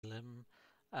Jerusalem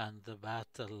and the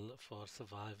Battle for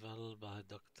Survival by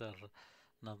Dr.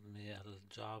 Nadmi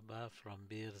Al-Jaba from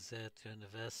Birzeit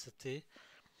University,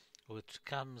 which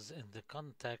comes in the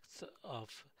context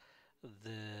of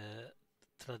the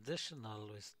traditional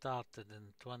we started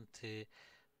in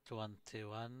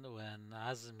 2021 when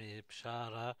Azmi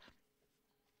Bshara,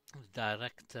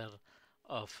 director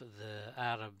of the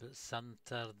Arab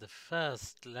Center, the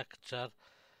first lecture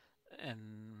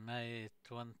in May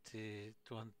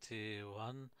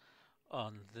 2021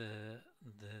 on the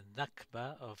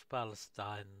Nakba of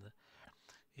Palestine.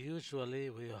 Usually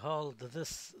we hold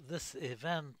this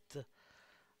event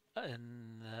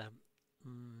in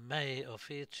May of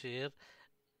each year.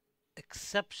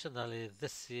 Exceptionally,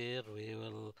 this year we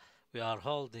are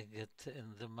holding it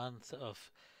in the month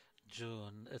of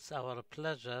June. It's our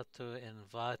pleasure to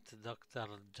invite Dr.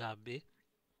 Jabi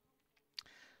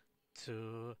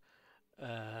to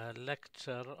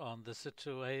lecture on the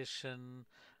situation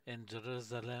in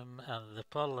Jerusalem and the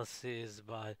policies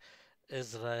by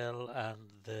Israel and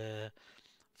the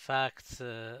facts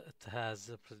it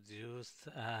has produced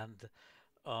and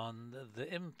on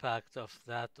the impact of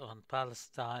that on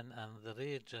Palestine and the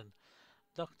region.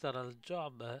 Dr.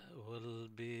 Al-Ju'ba will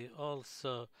be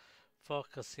also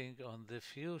focusing on the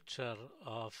future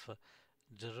of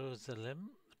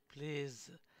Jerusalem.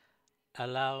 Please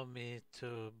allow me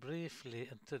to briefly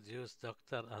introduce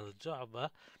Dr. Al-Ju'ba.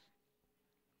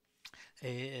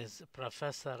 He is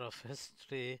professor of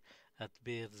history at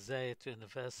Birzeit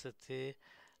University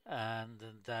and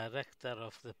director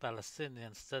of the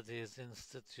Palestinian Studies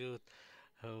Institute,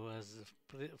 who was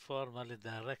formerly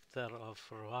director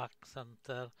of Ruach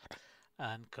Center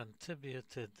and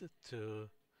contributed to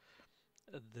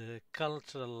the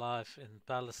cultural life in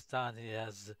Palestine. He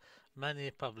has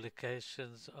many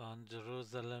publications on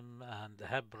Jerusalem and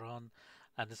Hebron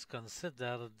and is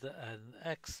considered an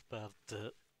expert.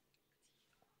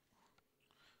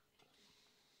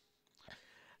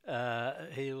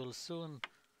 He will soon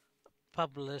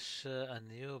publish a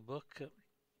new book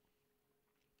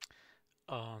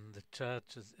on the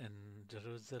churches in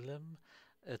Jerusalem.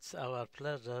 It's our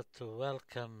pleasure to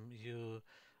welcome you,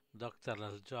 Dr.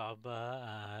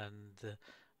 Al-Ju'ba, and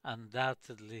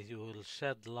undoubtedly you will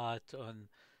shed light on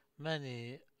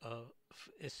many of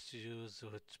issues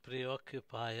which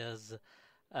preoccupy us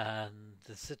and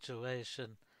the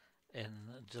situation in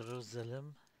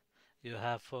Jerusalem. You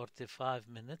have 45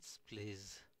 minutes,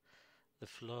 please. The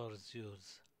floor is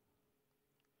yours.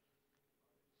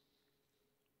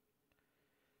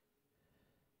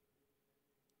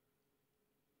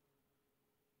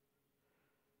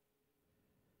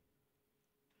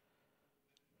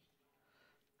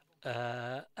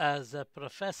 As a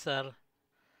professor,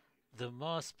 the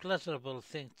most pleasurable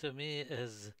thing to me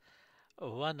is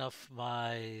one of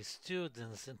my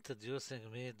students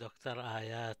introducing me, Dr.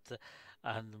 Ayat,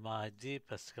 and my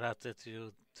deepest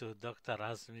gratitude to Dr.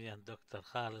 Azmi and Dr.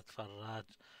 Khalid Farraj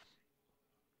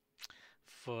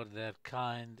for their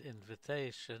kind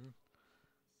invitation.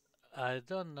 I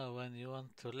don't know when you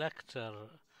want to lecture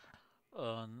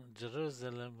on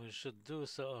Jerusalem, we should do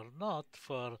so or not,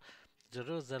 for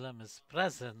Jerusalem is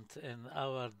present in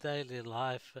our daily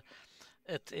life.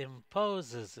 It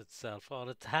imposes itself, or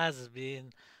it has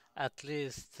been at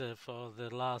least for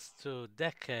the last 2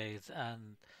 decades,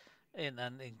 and in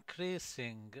an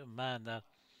increasing manner.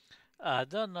 I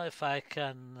don't know if I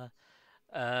can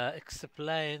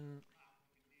explain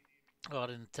or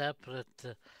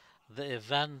interpret the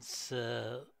events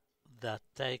that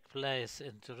take place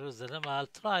in Jerusalem. I'll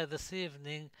try this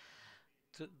evening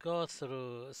to go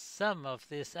through some of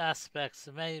these aspects,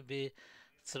 maybe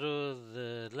through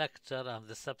the lecture and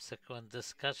the subsequent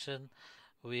discussion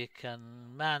we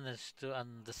can manage to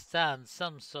understand in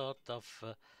some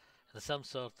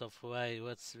sort of way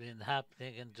what's been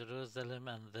happening in Jerusalem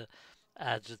and the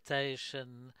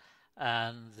agitation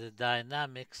and the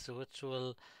dynamics which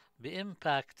will be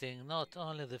impacting not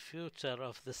only the future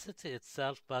of the city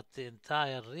itself but the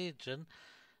entire region.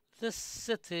 This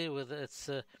city, with its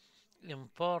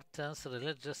importance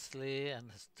religiously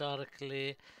and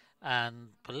historically and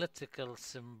political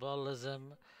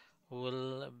symbolism,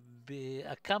 will be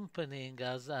accompanying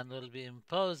us and will be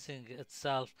imposing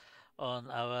itself on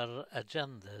our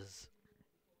agendas.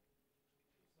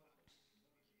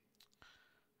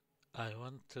 I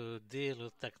want to deal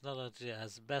with technology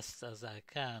as best as I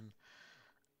can.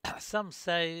 Some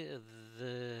say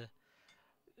the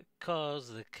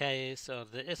the case, or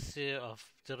the issue of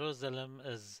Jerusalem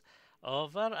is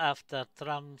over after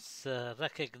Trump's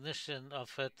recognition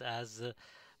of it as a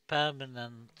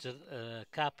permanent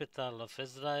capital of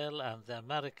Israel, and the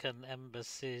American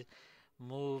embassy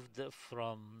moved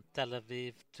from Tel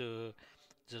Aviv to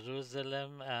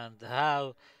Jerusalem, and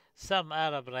how some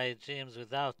Arab regimes,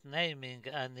 without naming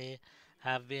any,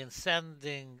 have been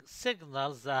sending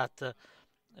signals that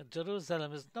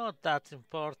Jerusalem is not that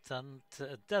important.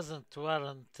 It doesn't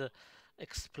warrant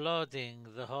exploding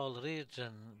the whole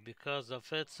region because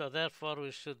of it. So, therefore,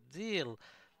 we should deal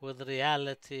with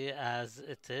reality as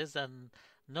it is, and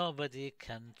nobody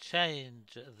can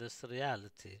change this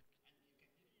reality.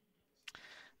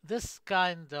 This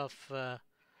kind of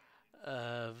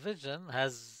vision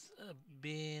has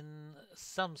been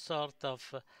some sort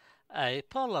of a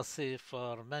policy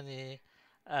for many,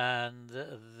 and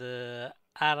the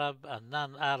Arab and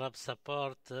non Arab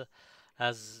support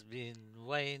has been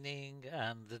waning,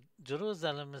 and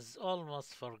Jerusalem is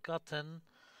almost forgotten.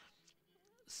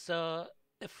 So,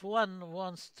 if one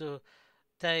wants to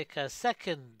take a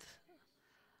second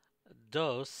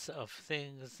dose of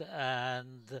things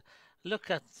and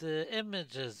look at the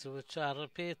images which are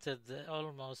repeated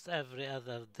almost every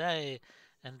other day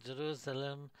in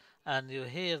Jerusalem, and you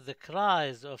hear the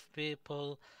cries of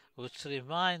people, which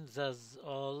reminds us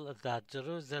all that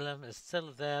Jerusalem is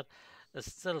still there, is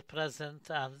still present,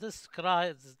 and this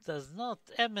cry does not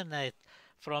emanate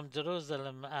from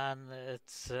Jerusalem and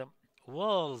its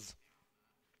walls,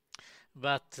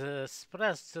 but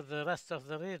spreads to the rest of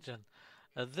the region.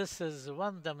 This is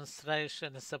one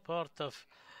demonstration in support of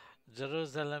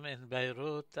Jerusalem in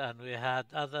Beirut, and we had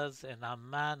others in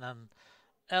Amman and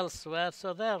elsewhere.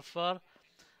 So, therefore,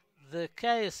 the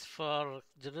case for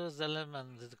Jerusalem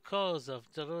and the cause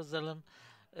of Jerusalem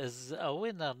is a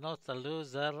winner, not a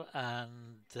loser,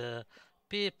 and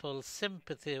people's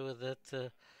sympathy with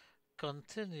it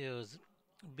continues.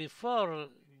 Before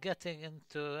getting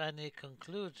into any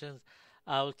conclusions,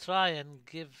 I'll try and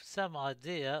give some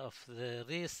idea of the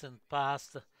recent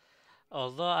past.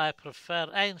 Although I prefer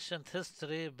ancient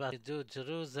history, but I do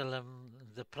Jerusalem,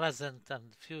 the present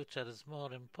and future is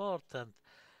more important.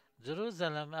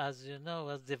 Jerusalem, as you know,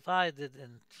 was divided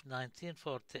in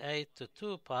 1948 to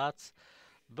two parts.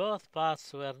 Both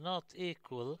parts were not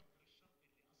equal.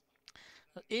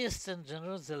 Eastern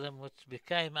Jerusalem, which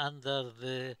became under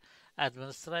the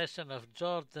administration of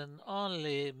Jordan,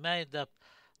 only made up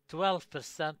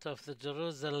 12% of the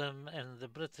Jerusalem in the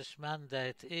British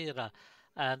Mandate era,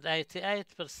 and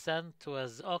 88%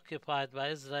 was occupied by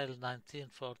Israel in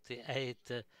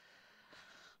 1948.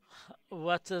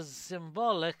 What is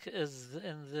symbolic is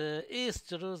in the East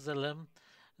Jerusalem,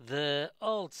 the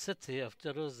old city of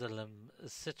Jerusalem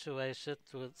is situated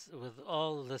with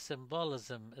all the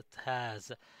symbolism it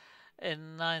has.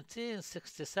 In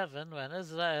 1967, when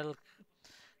Israel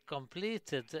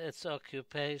completed its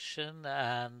occupation,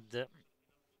 and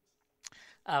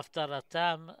after a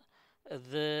time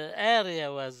the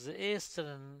area was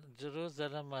eastern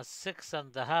Jerusalem was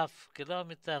 6.5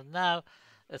 kilometers. Now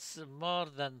it's more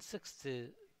than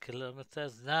 60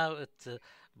 kilometers. Now it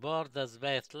borders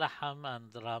Beit Lahem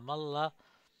and Ramallah.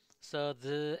 So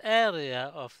the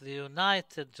area of the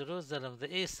United Jerusalem,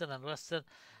 the eastern and western,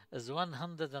 is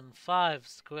 105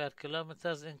 square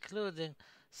kilometers, including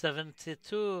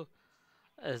 72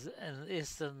 is in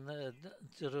eastern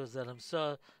Jerusalem.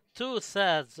 So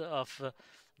two-thirds of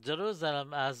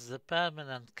Jerusalem as the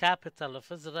permanent capital of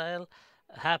Israel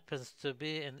happens to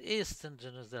be in eastern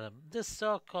Jerusalem. This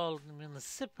so-called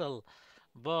municipal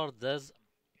borders,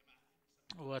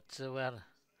 what were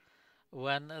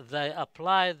when they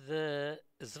applied the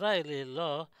Israeli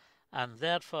law and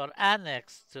therefore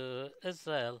annexed to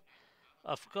Israel,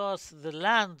 of course the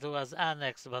land was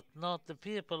annexed, but not the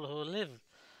people who lived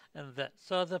in the.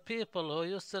 So the people who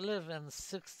used to live in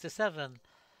 67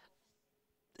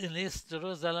 in East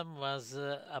Jerusalem was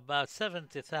about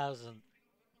 70,000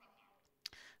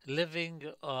 living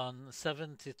on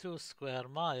 72 square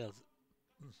miles.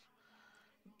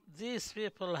 These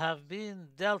people have been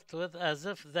dealt with as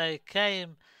if they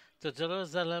came to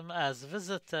Jerusalem as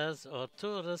visitors or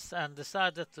tourists and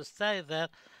decided to stay there,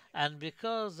 and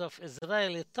because of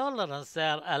Israeli tolerance, they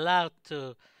are allowed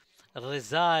to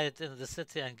reside in the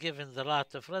city and given the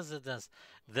right of residence.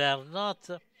 They are not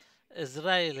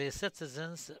Israeli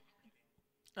citizens,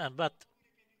 but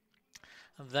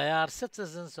they are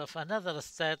citizens of another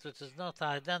state which is not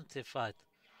identified.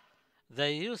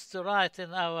 They used to write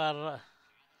in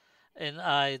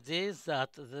IDs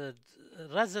that the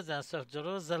residents of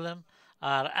Jerusalem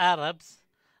are Arabs,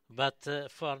 but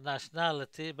for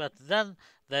nationality. But then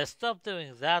they stopped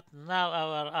doing that. Now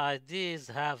our IDs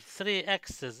have three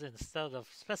X's instead of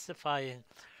specifying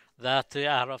that we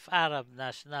are of Arab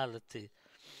nationality.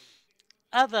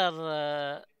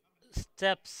 Other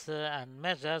steps and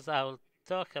measures I will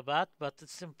talk about, but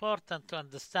it's important to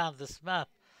understand this map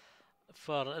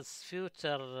for its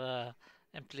future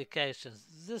implications.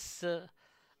 This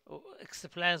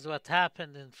explains what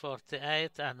happened in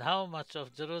 48 and how much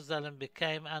of Jerusalem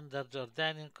became under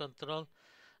Jordanian control.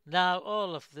 Now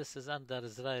all of this is under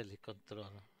Israeli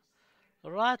control.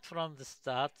 Right from the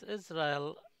start,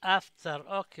 Israel, after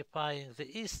occupying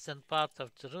the eastern part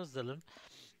of Jerusalem,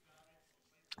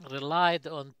 relied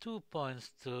on 2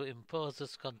 points to impose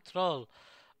its control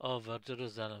over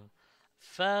Jerusalem.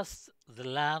 First, the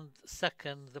land,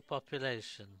 second, the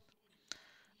population.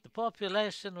 The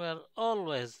population were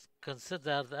always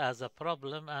considered as a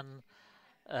problem and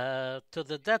to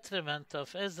the detriment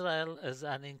of Israel is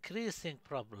an increasing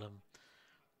problem.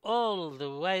 All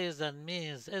the ways and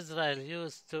means Israel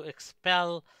used to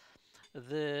expel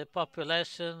the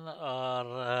population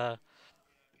are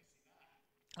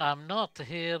I'm not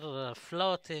here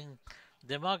floating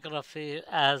demography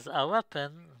as a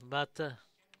weapon, but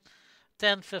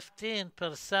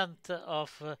 10-15%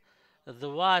 of the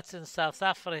whites in South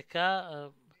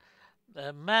Africa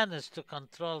managed to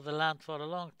control the land for a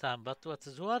long time. But what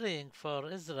is worrying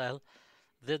for Israel,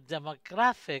 the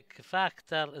demographic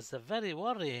factor is a very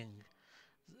worrying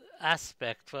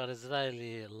aspect for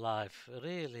Israeli life,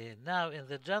 really. Now, in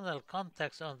the general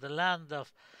context on the land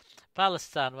of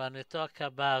Palestine, when we talk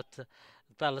about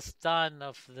Palestine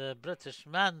of the British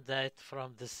Mandate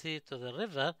from the sea to the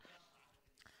river,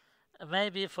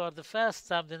 maybe for the first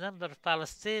time the number of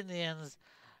Palestinians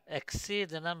exceed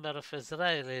the number of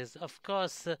Israelis. Of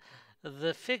course,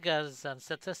 the figures and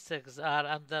statistics are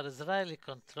under Israeli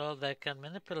control, they can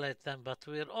manipulate them, but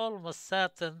we're almost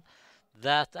certain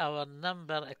that our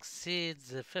number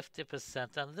exceeds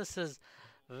 50%, and this is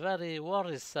very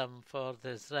worrisome for the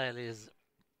Israelis.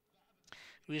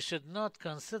 We should not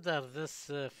consider this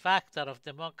factor of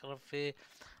demography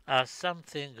as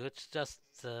something which just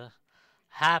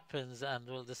happens and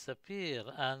will disappear.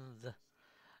 And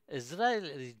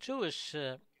Israeli Jewish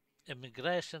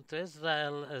immigration to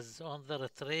Israel is on the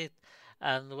retreat,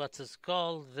 and what is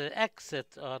called the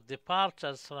exit or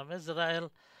departures from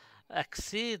Israel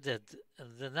exceeded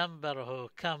the number who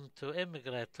come to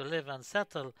immigrate to live and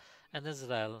settle in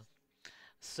Israel.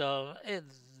 So,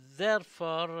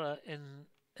 therefore, in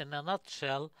a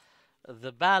nutshell,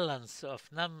 the balance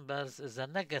of numbers is a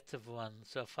negative one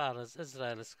so far as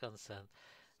Israel is concerned.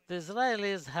 The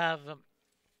Israelis have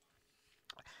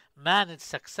managed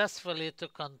successfully to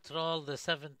control the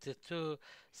 72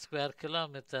 square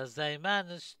kilometers. They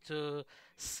managed to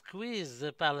squeeze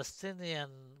the Palestinian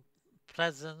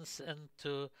presence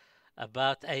into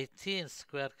about 18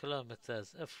 square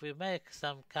kilometers. If we make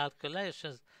some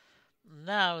calculations,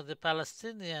 now the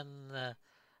Palestinian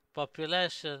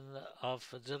population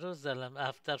of Jerusalem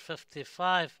after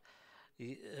 55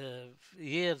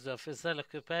 years of Israeli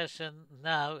occupation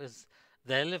now is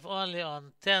they live only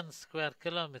on 10 square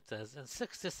kilometers. In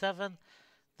 67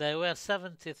 they were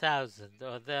 70,000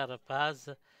 or thereabouts.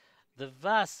 The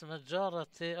vast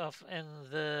majority of in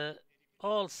the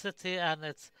whole city and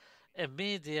its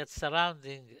immediate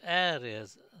surrounding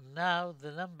areas. Now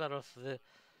the number of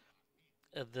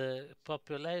the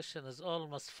population is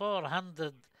almost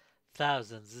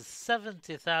 400,000. The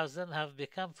 70,000 have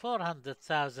become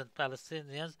 400,000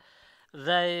 Palestinians.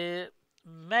 They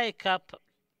make up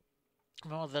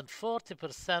more than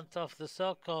 40% of the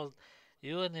so-called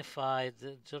unified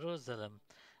Jerusalem.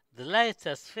 The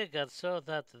latest figures show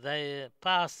that they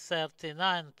passed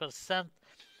 39%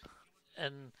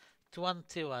 in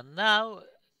 21. Now,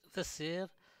 this year,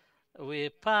 we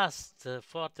passed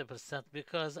 40%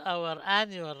 because our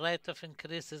annual rate of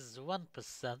increase is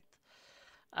 1%.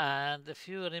 And if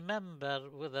you remember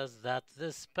with us that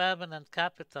this permanent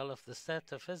capital of the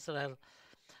State of Israel,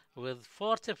 with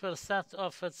 40%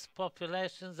 of its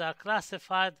populations are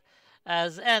classified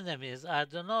as enemies. I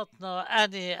do not know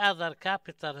any other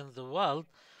capital in the world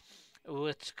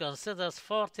which considers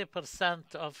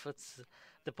 40% of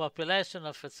the population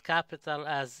of its capital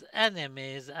as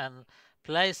enemies and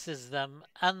places them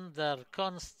under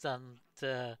constant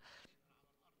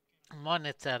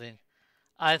monitoring.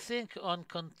 I think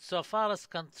so far as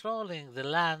controlling the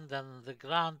land and the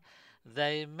ground,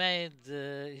 they made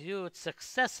huge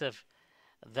successive.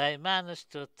 They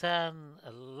managed to turn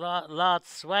large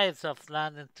swathes of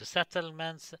land into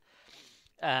settlements,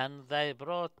 and they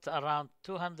brought around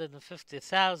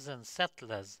 250,000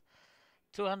 settlers.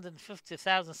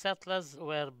 250,000 settlers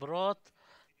were brought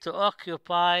to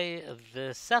occupy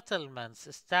the settlements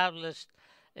established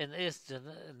in East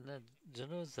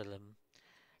Jerusalem.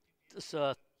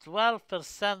 So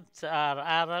 12% are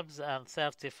Arabs and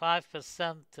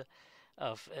 35%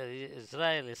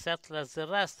 Israeli settlers. The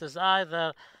rest is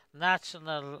either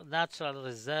natural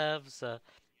reserves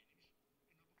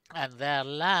and their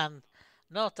land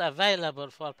not available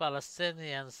for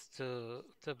Palestinians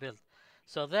to build.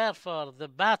 So therefore, the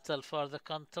battle for the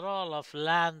control of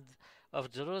land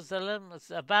of Jerusalem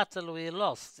is a battle we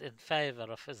lost in favor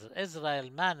of Israel. Israel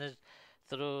managed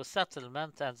through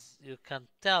settlement, as you can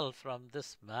tell from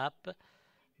this map,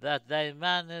 that they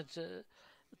managed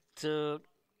to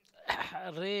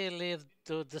really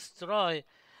to destroy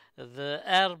the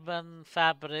urban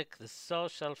fabric, the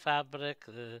social fabric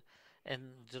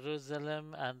in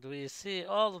Jerusalem, and we see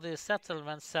all the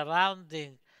settlements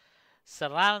surrounding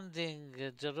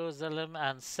Jerusalem,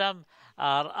 and some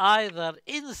are either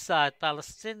inside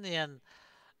Palestinian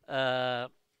uh,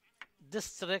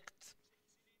 district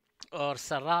or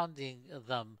surrounding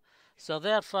them. So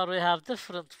therefore, we have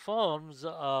different forms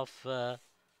of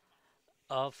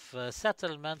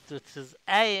settlement which is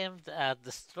aimed at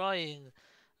destroying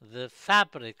the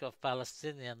fabric of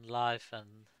Palestinian life and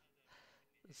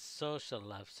social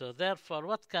life. So therefore,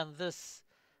 what can this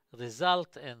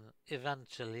result in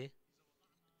eventually?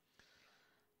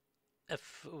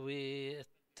 If we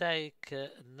take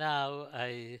now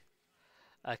a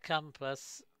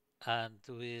compass and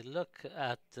we look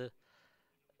at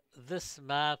this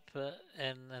map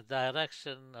in a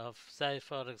direction of, say,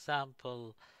 for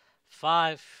example,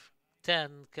 5,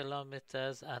 10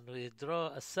 kilometers, and we draw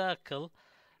a circle,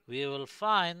 we will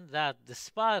find that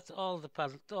despite all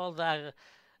the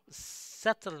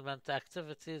settlement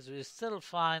activities, we still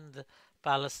find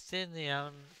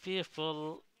Palestinian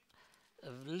people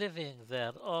living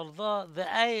there. Although the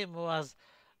aim was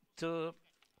to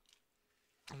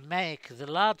make the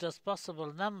largest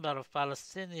possible number of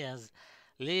Palestinians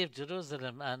leave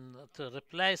Jerusalem and to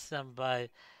replace them by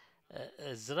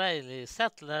Israeli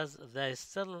settlers, they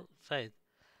still failed.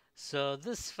 So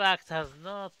this fact has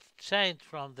not changed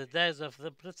from the days of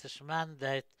the British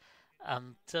Mandate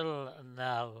until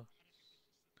now.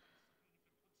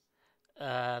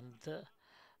 And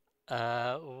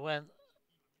when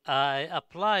I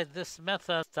applied this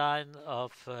method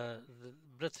of the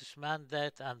British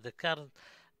Mandate and the current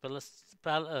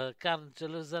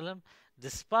Jerusalem,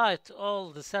 despite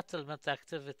all the settlement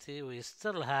activity, we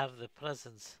still have the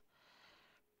presence.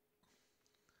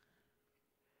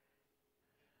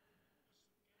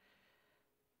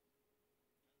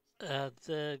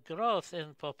 The growth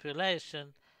in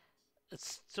population,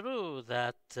 it's true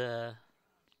that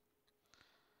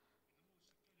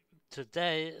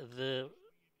today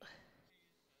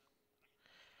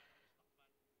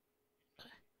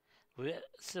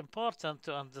it's important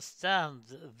to understand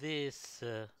these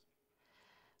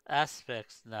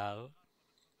aspects now.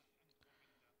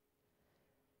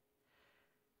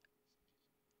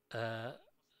 Uh,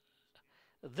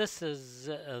 this is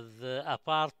the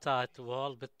apartheid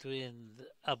wall between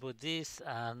Abu Dis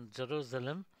and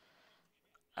Jerusalem.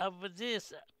 Abu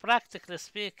Dis, practically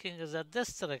speaking, is a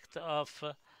district of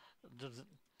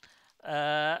uh,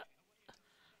 uh,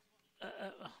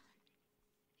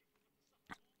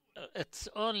 it's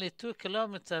only 2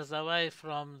 kilometers away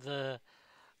from the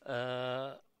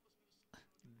uh,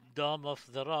 Dome of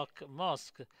the Rock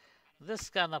Mosque. This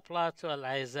can apply to Al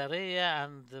Azariya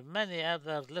and many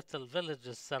other little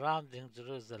villages surrounding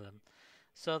Jerusalem.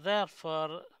 So,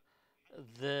 therefore,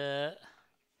 the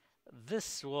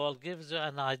this wall gives you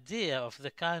an idea of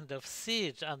the kind of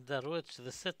siege under which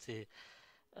the city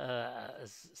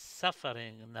is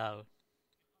suffering now.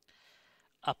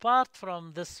 Apart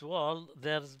from this wall,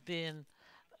 there's been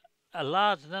a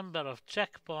large number of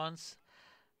checkpoints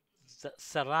that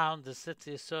surround the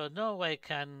city, so no way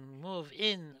can move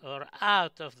in or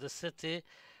out of the city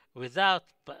without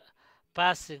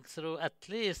passing through at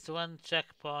least one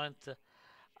checkpoint.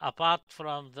 Apart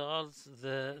from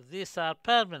these are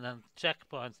permanent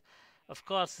checkpoints. Of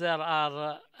course, there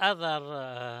are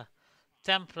other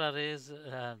temporaries.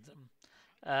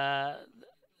 Uh,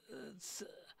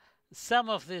 some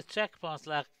of these checkpoints,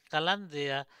 like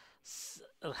Kalandia,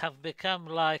 have become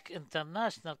like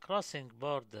international crossing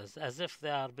borders, as if they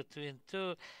are between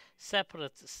two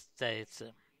separate states.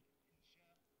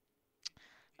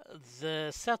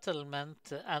 The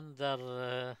settlement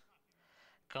under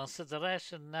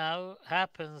consideration now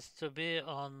happens to be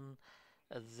on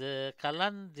the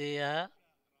Kalandia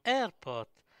airport.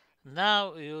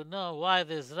 Now you know why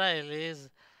the Israelis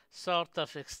sort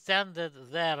of extended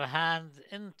their hand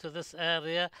into this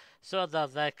area so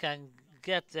that they can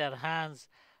get their hands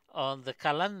on the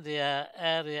Kalandia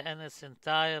area in its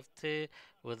entirety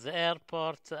with the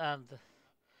airport, and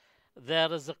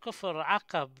there is a Kufr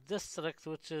Aqab district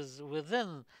which is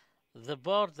within the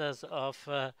borders of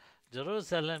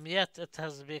Jerusalem, yet it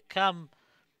has become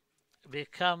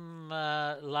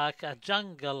like a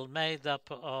jungle made up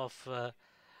of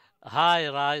high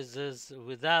rises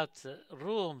without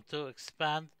room to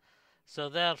expand. So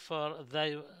therefore,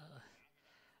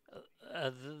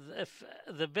 if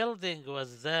the building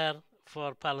was there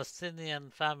for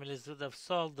Palestinian families, would have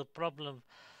solved the problem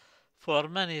for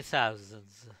many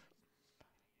thousands.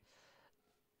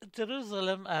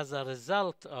 Jerusalem, as a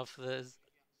result of the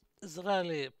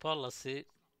Israeli policy,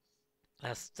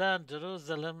 has turned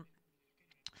Jerusalem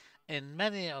in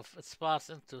many of its parts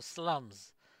into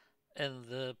slums in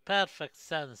the perfect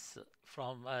sense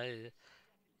from a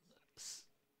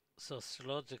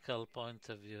sociological point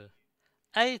of view.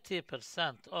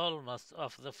 80% almost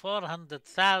of the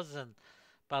 400,000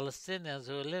 Palestinians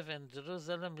who live in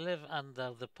Jerusalem live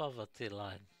under the poverty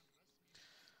line.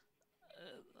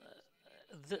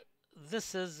 Th-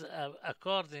 this is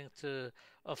according to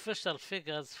official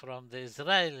figures from the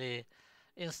Israeli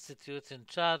institute in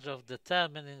charge of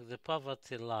determining the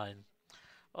poverty line.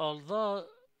 Although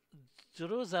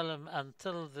Jerusalem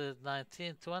until the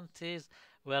 1920s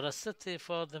were a city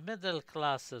for the middle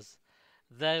classes,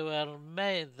 they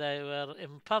were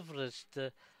impoverished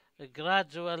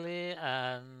gradually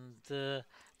and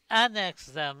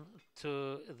annexed them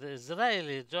to the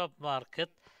Israeli job market.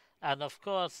 And of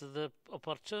course, the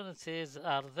opportunities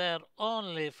are there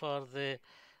only for the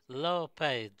low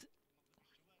paid.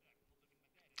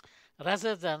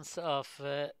 Residents of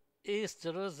East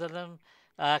Jerusalem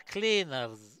are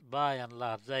cleaners by and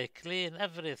large. They clean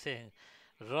everything: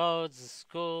 roads,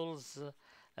 schools,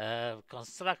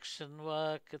 construction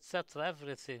work, etc.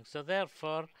 Everything. So,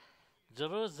 therefore,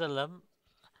 Jerusalem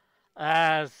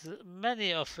has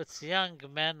many of its young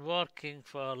men working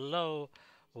for low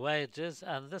wages,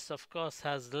 and this, of course,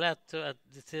 has led to a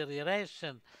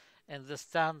deterioration in the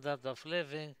standard of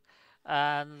living.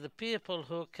 And the people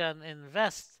who can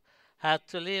invest had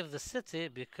to leave the city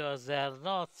because they are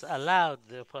not allowed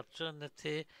the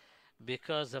opportunity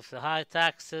because of the high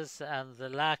taxes and the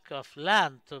lack of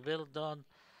land to build on.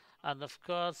 And of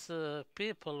course,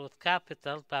 people with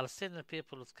capital, Palestinian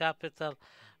people with capital,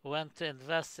 went to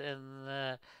invest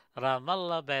in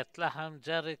Ramallah, Beit Lahem,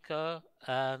 Jericho,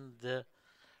 and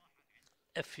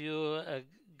if you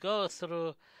go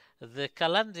through the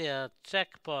Kalandia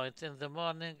checkpoint in the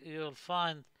morning, you'll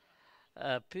find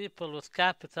people with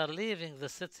capital leaving the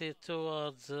city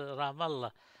towards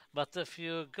Ramallah. But if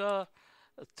you go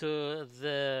to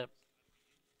the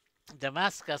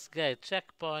Damascus Gate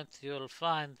checkpoint, you'll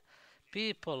find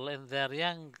people in their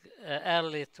young,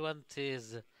 early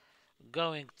 20s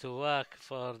going to work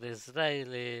for the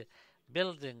Israeli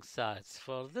building sites.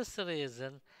 For this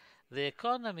reason, the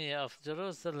economy of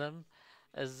Jerusalem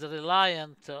is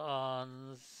reliant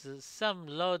on some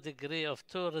low degree of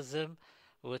tourism,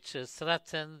 which is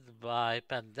threatened by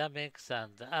pandemics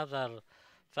and other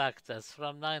factors.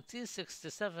 From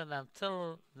 1967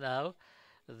 until now,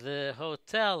 the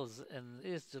hotels in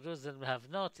East Jerusalem have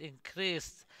not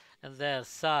increased in their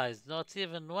size. Not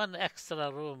even one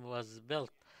extra room was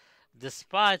built.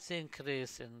 Despite the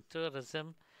increase in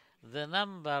tourism, the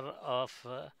number of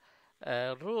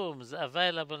rooms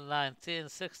available in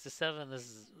 1967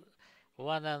 is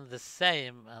one and the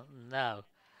same now.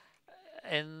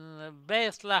 In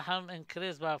Beit Lahem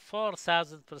increased by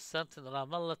 4,000%, in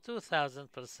Ramallah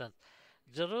 2,000%.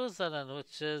 Jerusalem,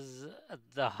 which is at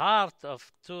the heart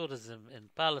of tourism in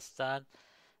Palestine,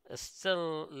 is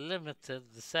still limited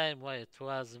the same way it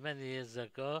was many years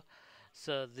ago.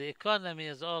 So the economy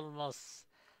is almost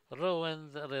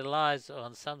ruined, relies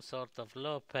on some sort of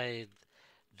low paid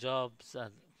jobs.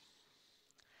 And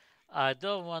I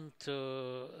don't want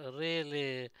to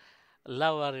really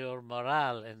lower your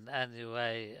morale in any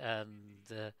way and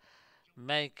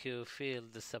make you feel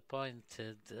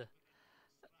disappointed.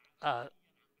 Uh,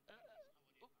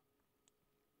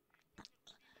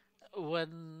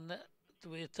 when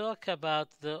we talk about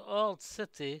the old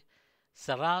city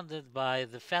surrounded by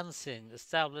the fencing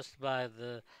established by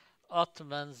the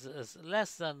Ottomans is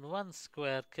less than 1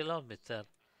 square kilometer.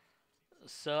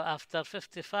 So after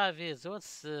 55 years,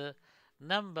 what's the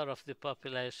number of the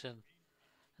population?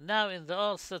 Now in the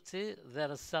old city,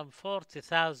 there is some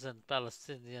 40,000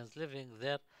 Palestinians living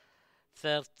there,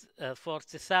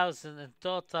 40,000 in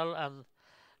total, and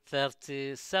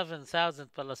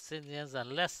 37,000 Palestinians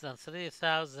and less than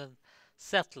 3,000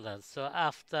 settlers. So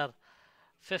after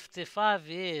 55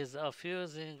 years of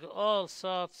using all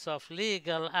sorts of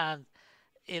legal and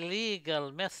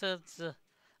illegal methods,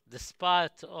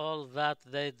 despite all that,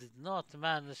 they did not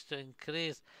manage to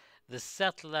increase the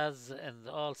settlers in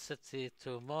the old city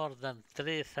to more than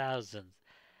 3,000.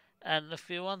 And if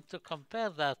you want to compare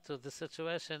that to the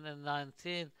situation in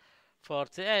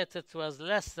 1948, it was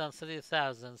less than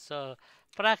 3,000. So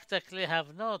practically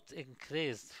have not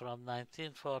increased from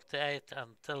 1948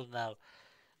 until now.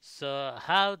 So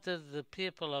how did the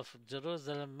people of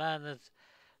Jerusalem manage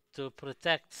to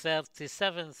protect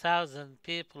 37,000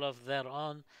 people of their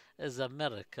own is a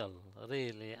miracle,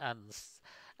 really, and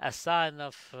a sign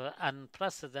of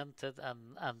unprecedented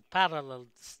and unparalleled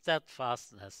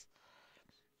steadfastness.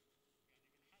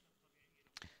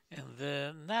 In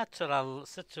the natural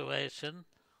situation,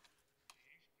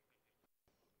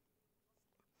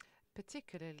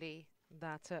 Particularly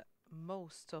that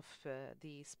most of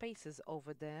the spaces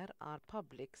over there are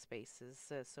public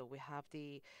spaces. So we have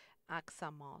the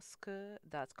Aqsa Mosque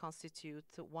that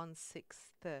constitute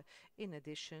one-sixth, in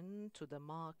addition to the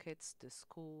markets, the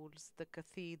schools, the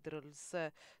cathedrals.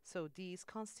 So these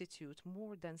constitute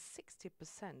more than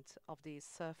 60% of the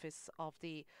surface of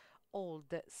the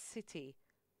old city,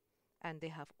 and they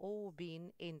have all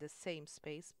been in the same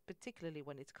space, particularly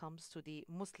when it comes to the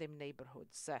Muslim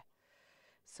neighborhoods.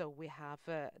 So we have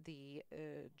the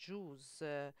Jews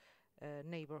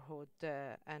neighborhood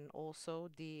and also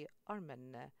the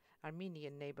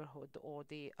Armenian neighborhood or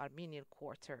the Armenian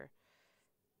quarter.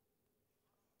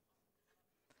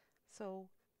 So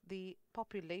the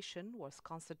population was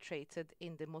concentrated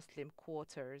in the Muslim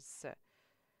quarters,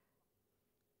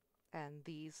 and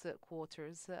these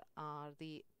quarters are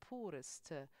the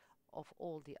poorest of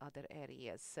all the other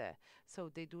areas.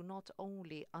 So they do not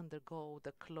only undergo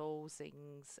the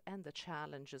closings and the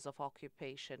challenges of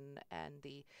occupation and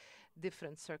the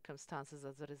different circumstances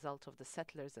as a result of the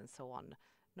settlers and so on.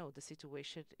 No, the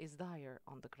situation is dire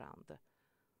on the ground.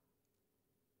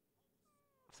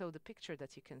 So the picture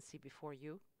that you can see before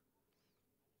you,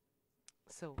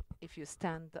 so if you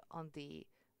stand on the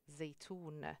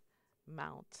Zaytun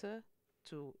Mount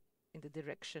to in the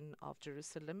direction of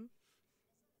Jerusalem,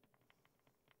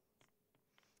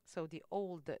 so the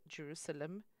old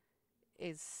Jerusalem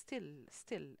is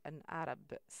still an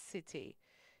Arab city,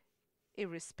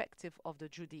 irrespective of the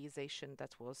Judaization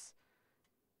that was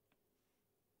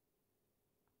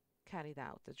carried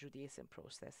out, the Judaism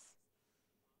process.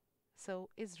 So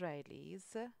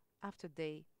Israelis, after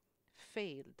they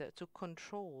failed to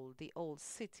control the old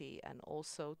city and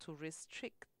also to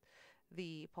restrict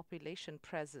the population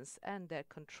presence and their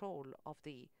control of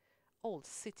the old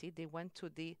city, they went to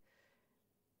the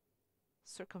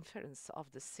circumference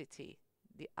of the city,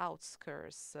 the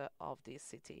outskirts of the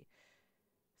city.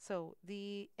 So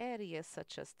the areas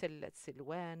such as Tillet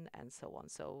Silwan and so on.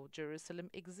 So Jerusalem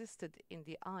existed in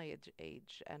the Iron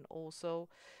Age and also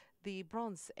the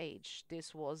Bronze Age.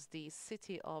 This was the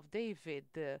city of David,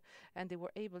 and they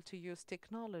were able to use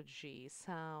technology,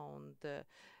 sound,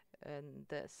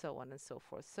 and so on and so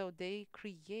forth. So they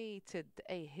created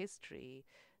a history,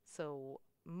 so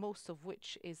most of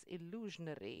which is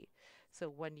illusionary. So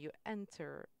when you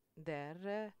enter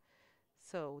there,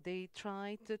 so they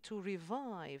tried to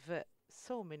revive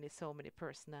so many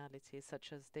personalities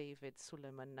such as David,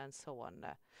 Suleiman, and so on.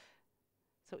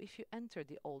 So if you enter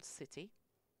the old city,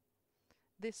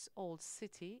 this old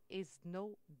city is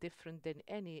no different than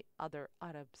any other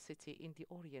Arab city in the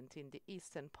Orient, in the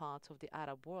eastern part of the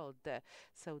Arab world.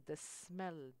 So the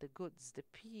smell, the goods, the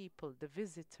people, the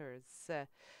visitors,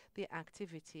 the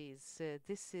activities.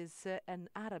 This is an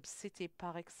Arab city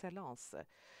par excellence.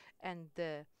 And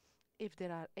if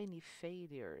there are any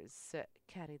failures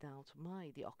carried out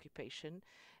by the occupation,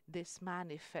 this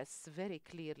manifests very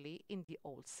clearly in the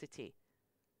old city.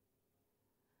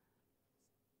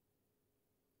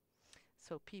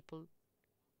 So people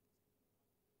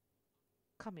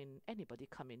anybody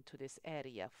come into this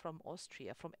area from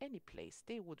Austria, from any place,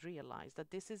 they would realize that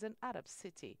this is an Arab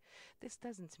city. This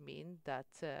doesn't mean that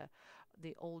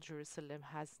the old Jerusalem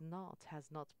has not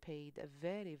paid a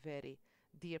very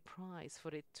dear price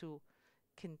for it to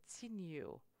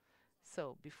continue.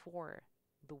 So before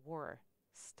the war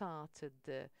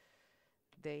started,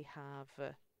 they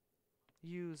have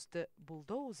used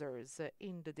bulldozers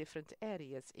in the different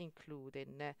areas,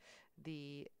 including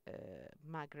the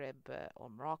Maghreb or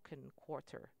Moroccan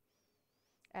quarter.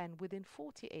 And within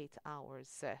 48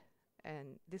 hours,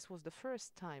 and this was the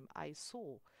first time I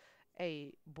saw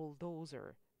a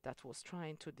bulldozer that was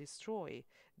trying to destroy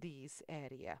this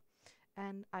area.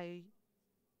 And I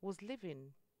was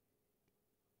living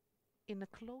in a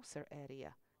closer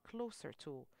area, closer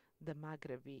to the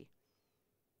Maghrebi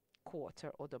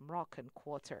quarter or the Moroccan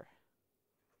quarter.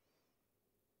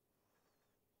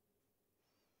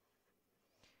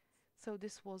 So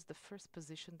this was the first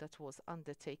position that was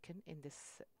undertaken in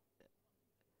this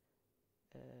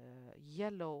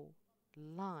yellow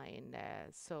line.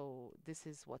 So this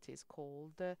is what is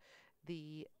called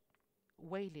the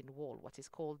Wailing Wall, what is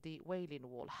called the Wailing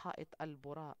Wall, Ha'it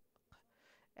al-Buraq.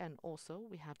 And also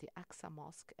we have the Aqsa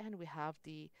Mosque and we have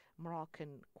the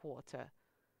Moroccan Quarter.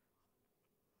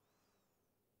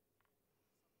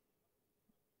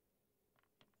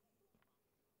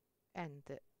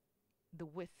 And the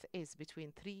width is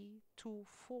between 3 to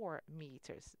 4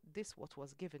 meters. This what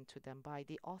was given to them by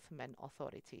the Ottoman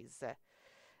authorities.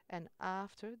 And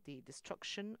after the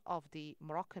destruction of the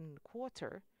Moroccan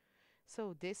Quarter,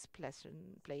 so this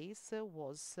place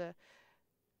was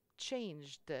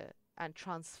changed and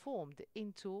transformed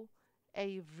into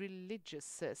a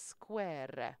religious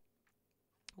square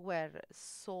where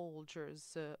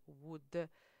soldiers would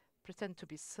pretend to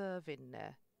be serving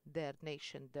their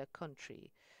nation, their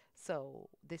country. So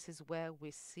this is where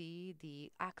we see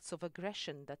the acts of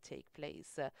aggression that take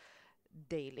place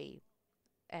daily.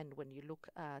 And when you look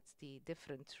at the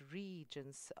different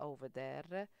regions over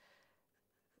there,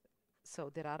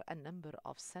 so there are a number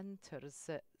of centers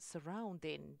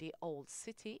surrounding the old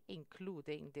city,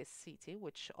 including this city,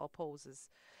 which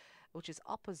is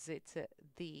opposite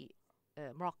the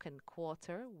Moroccan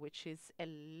Quarter, which is a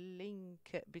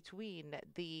link between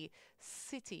the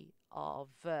city of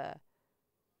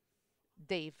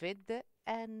David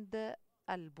and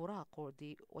Al Buraq, or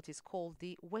the what is called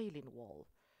the Wailing Wall.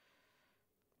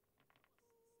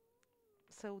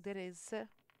 So there is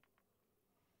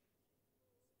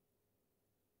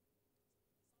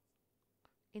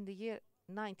in the year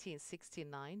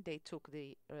 1969 they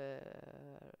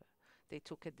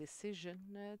took a decision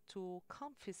to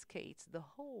confiscate the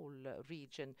whole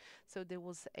region. So there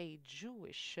was a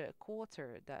Jewish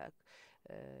quarter that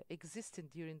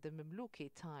existed during the Mamluki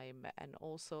time, and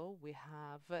also we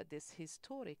have this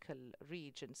historical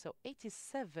region. So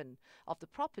 87 of the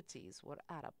properties were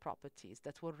Arab properties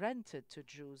that were rented to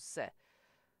Jews.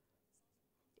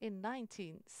 In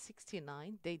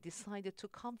 1969, they decided to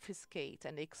confiscate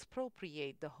and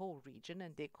expropriate the whole region,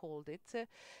 and they called it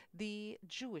the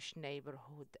Jewish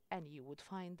neighborhood. And you would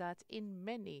find that in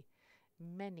many,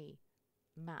 many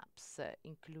maps,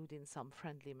 including some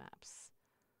friendly maps.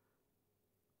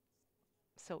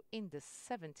 So in the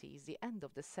 70s, the end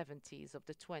of the 70s of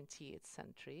the 20th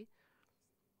century,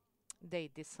 they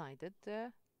decided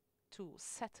to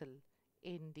settle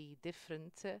in the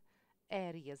different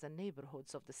areas and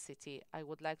neighborhoods of the city. I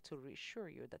would like to reassure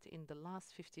you that in the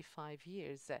last 55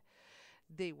 years,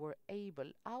 they were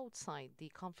able, outside the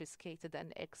confiscated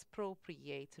and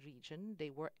expropriate region,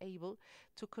 they were able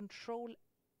to control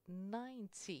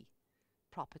 90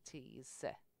 properties.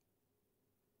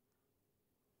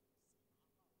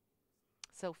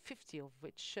 So 50 of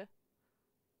which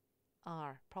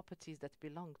are properties that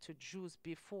belonged to Jews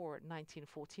before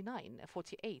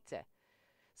 48.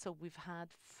 So we've had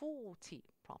 40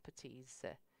 properties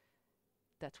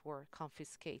that were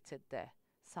confiscated,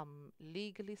 some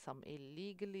legally, some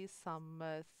illegally, some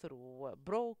through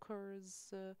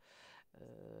brokers,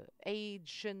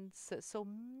 agents. So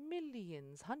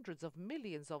millions, hundreds of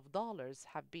millions of dollars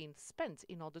have been spent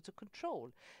in order to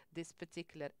control this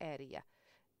particular area.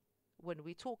 When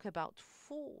we talk about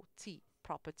 40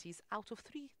 properties out of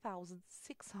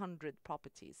 3,600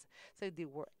 properties. So they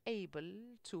were able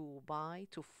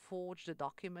to forge the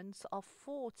documents of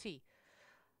 40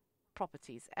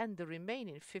 properties. And the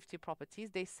remaining 50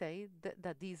 properties, they say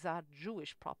that these are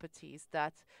Jewish properties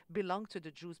that belong to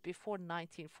the Jews before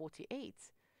 1948.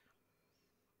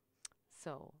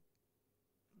 So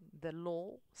the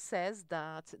law says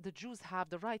that the Jews have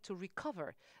the right to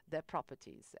recover their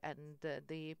properties, and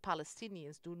the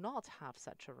Palestinians do not have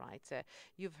such a right.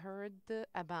 You've heard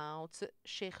about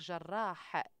Sheikh Jarrah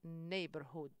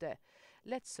neighborhood.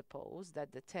 Let's suppose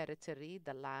that the territory,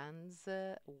 the lands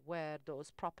where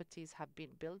those properties have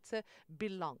been built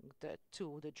belonged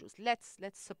to the Jews. Let's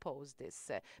suppose this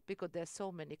because there's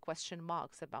so many question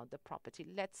marks about the property.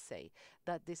 Let's say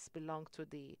that this belonged to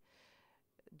the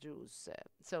Jews.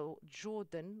 So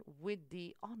Jordan, with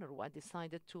the UNRWA,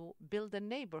 decided to build a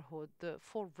neighborhood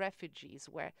for refugees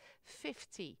where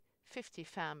 50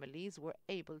 families were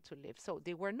able to live. So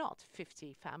they were not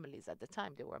 50 families at the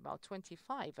time, they were about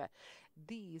 25.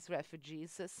 These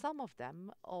refugees, some of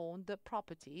them owned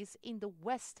properties in the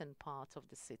western part of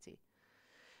the city.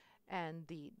 And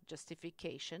the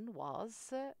justification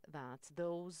was that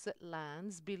those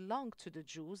lands belonged to the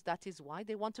Jews. That is why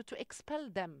they wanted to expel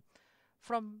them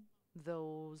from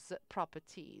those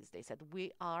properties. They said,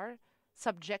 we are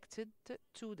subjected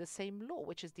to the same law,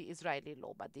 which is the Israeli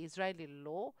law. But the Israeli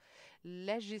law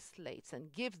legislates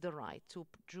and gives the right to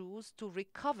Jews to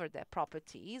recover their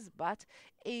properties, but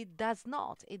it does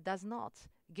not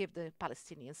give the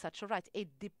Palestinians such a right.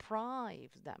 It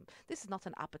deprives them. This is not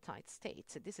an apartheid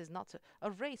state. This is not a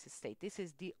racist state. This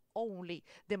is the only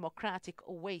democratic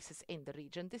oasis in the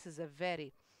region. This is a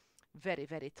very, very,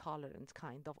 very tolerant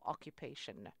kind of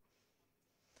occupation.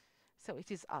 So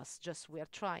it is us, just we are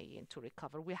trying to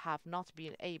recover. We have not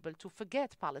been able to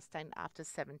forget Palestine after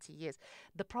 70 years.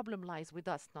 The problem lies with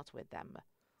us, not with them.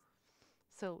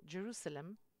 So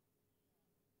Jerusalem,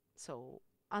 so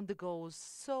undergoes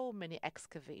so many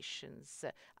excavations.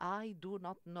 I do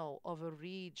not know of a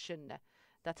region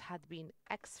that had been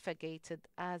excavated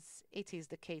as it is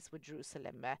the case with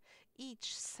Jerusalem.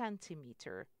 Each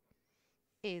centimeter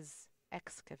is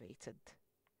excavated.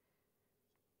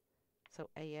 So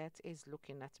Ayat is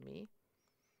looking at me.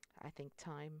 I think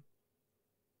time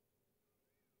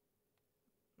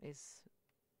is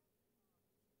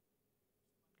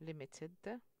limited.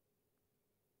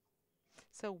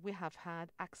 So we have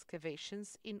had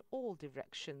excavations in all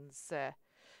directions.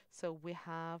 So we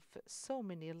have so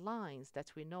many lines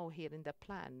that we know here in the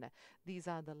plan. These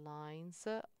are the lines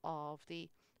of the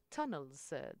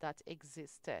tunnels that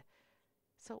exist.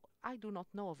 So I do not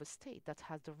know of a state that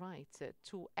has the right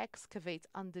to excavate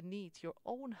underneath your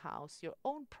own house, your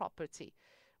own property,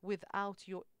 without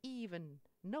you even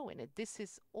knowing it. This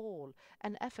is all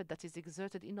an effort that is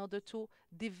exerted in order to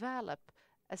develop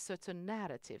a certain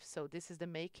narrative. So this is the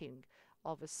making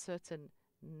of a certain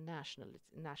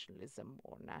nationalism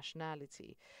or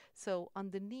nationality. So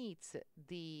underneath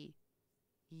the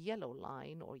yellow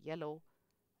line or yellow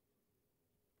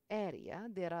area,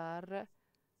 there are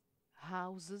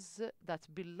houses that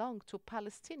belong to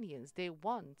Palestinians. They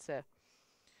want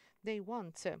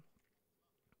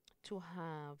to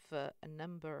have a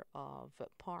number of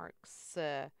parks,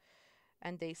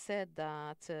 and they said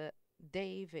that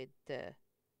David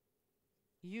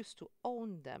used to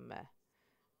own them.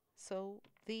 So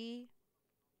the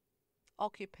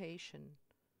occupation,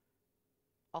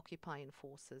 occupying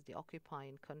forces, the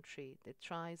occupying country, that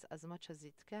tries as much as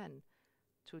it can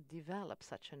to develop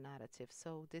such a narrative.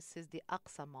 So this is the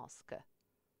Aqsa Mosque.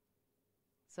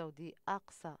 So the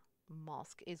Aqsa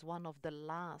Mosque is one of the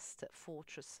last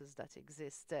fortresses that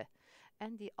exist,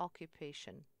 and the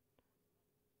occupation.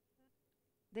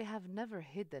 They have never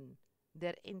hidden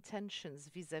their intentions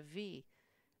vis-à-vis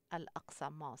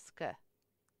Al-Aqsa Mosque.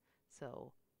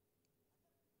 So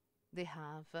they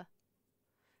have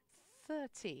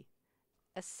 30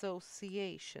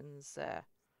 associations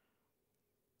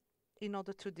in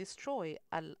order to destroy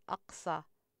Al-Aqsa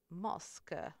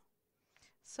Mosque.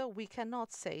 So we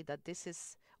cannot say that this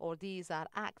is or these are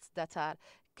acts that are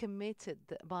committed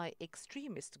by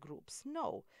extremist groups.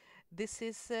 No, this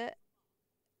is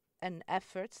an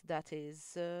effort that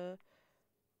is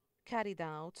carried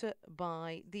out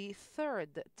by the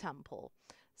third temple.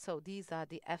 So these are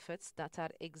the efforts that are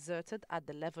exerted at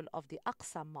the level of the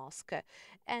Aqsa Mosque.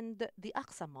 And the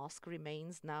Aqsa Mosque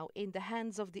remains now in the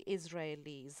hands of the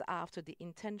Israelis after the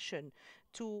intention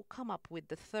to come up with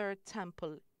the third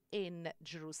temple in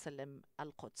Jerusalem,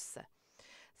 Al-Quds.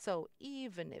 So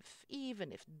even if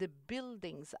the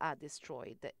buildings are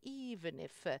destroyed, even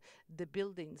if the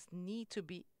buildings need to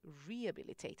be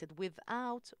rehabilitated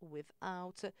without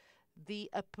the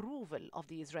approval of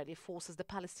the Israeli forces, the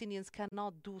Palestinians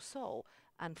cannot do so,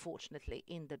 unfortunately,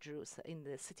 in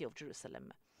the city of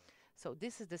Jerusalem. So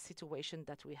this is the situation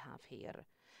that we have here.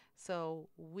 So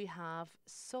we have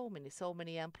so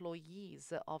many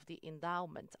employees of the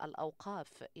endowment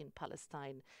Al-Awqaf in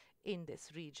Palestine, in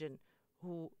this region,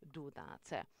 who do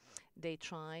that. They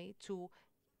try to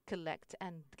collect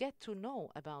and get to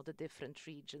know about the different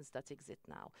regions that exist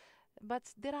now.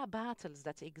 But there are battles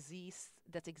that exist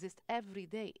every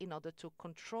day in order to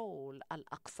control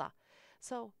Al-Aqsa.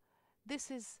 So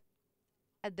this is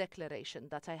a declaration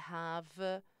that I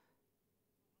have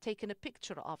taken a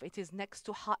picture of. It is next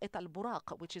to Ha'it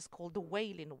al-Buraq, which is called the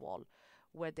Wailing Wall,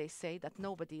 where they say that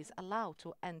nobody is allowed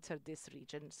to enter this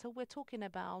region. So we're talking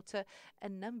about a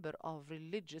number of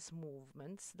religious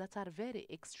movements that are very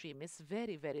extremist,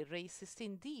 very, very racist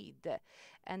indeed.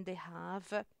 And they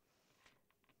have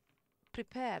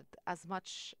prepared as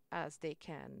much as they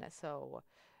can. So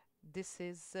this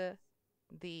is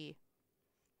the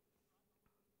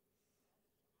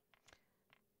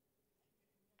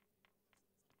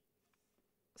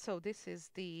so this is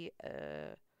the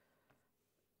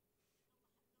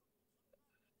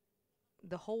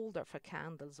holder for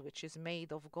candles, which is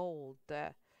made of gold,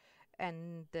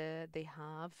 and they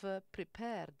have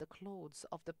prepared the clothes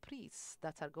of the priests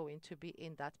that are going to be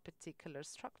in that particular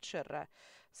structure.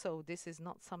 So this is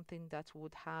not something that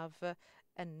would have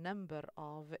a number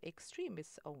of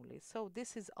extremists only. So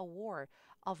this is a war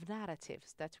of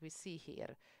narratives that we see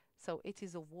here. So it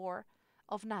is a war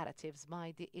of narratives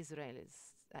by the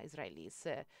Israelis.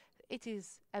 It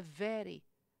is a very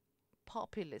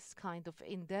populist kind of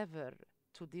endeavor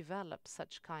to develop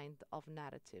such kind of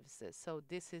narratives. So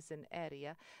this is an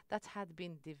area that had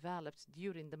been developed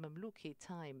during the Mamluki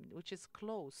time, which is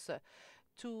close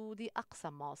to the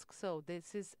Aqsa Mosque. So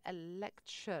this is a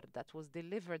lecture that was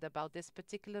delivered about this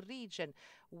particular region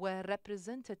where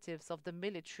representatives of the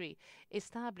military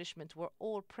establishment were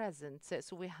all present.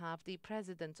 So we have the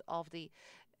president of the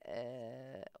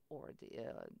or the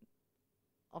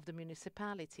of the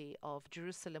municipality of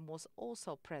Jerusalem was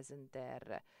also present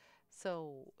there.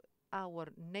 So our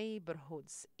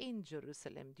neighborhoods in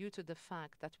Jerusalem, due to the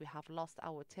fact that we have lost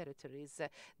our territories,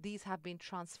 these have been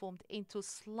transformed into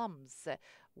slums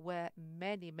where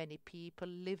many, many people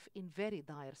live in very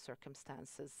dire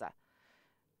circumstances.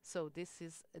 So this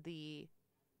is the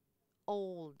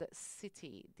old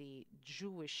city, the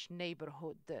Jewish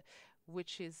neighborhood,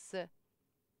 which is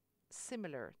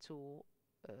similar to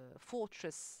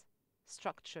fortress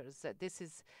structures. This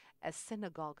is a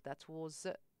synagogue that was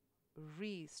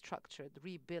restructured,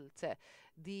 rebuilt.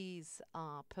 These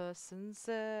are persons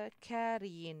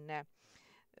carrying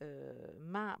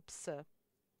maps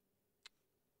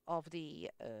of the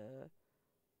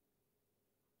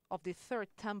third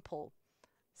temple.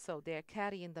 So they're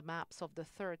carrying the maps of the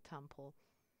third temple.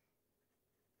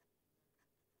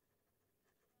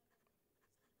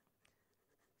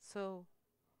 So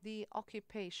the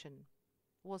occupation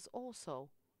was also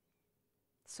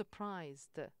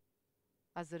surprised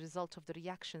as a result of the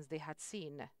reactions they had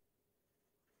seen.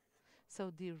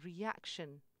 So the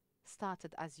reaction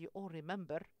started, as you all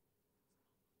remember,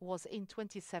 was in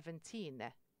 2017.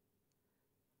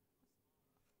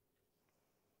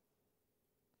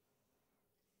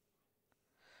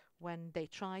 When they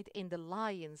tried in the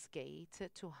Lion's Gate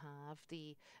to have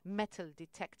the metal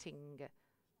detecting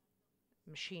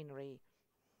machinery.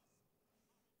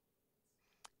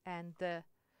 And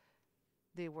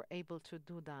they were able to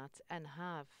do that and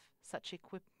have such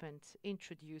equipment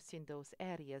introduced in those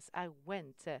areas. I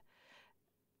went,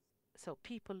 so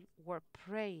people were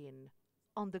praying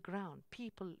on the ground.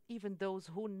 People, even those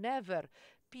who never,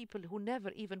 people who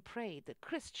never even prayed, the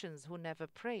Christians who never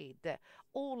prayed,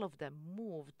 all of them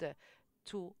moved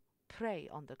to pray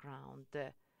on the ground.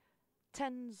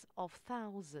 Tens of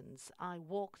thousands. I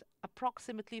walked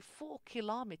approximately 4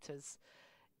 kilometers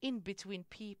in between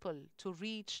people to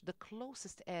reach the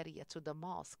closest area to the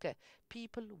mosque.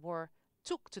 People were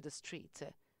took to the street.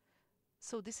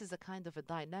 So this is a kind of a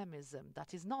dynamism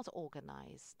that is not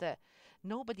organized.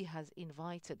 Nobody has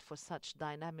invited for such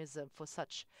dynamism, for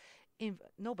such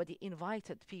nobody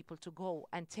invited people to go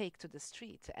and take to the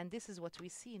street. And this is what we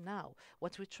see now,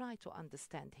 what we try to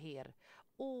understand here.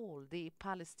 All the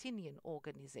Palestinian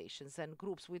organizations and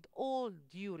groups, with all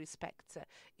due respect,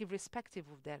 irrespective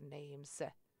of their names,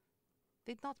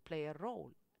 did not play a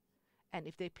role. And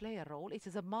if they play a role, it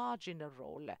is a marginal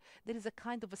role. There is a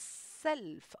kind of a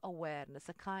self-awareness,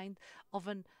 a kind of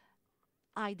an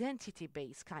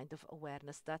identity-based kind of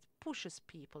awareness that pushes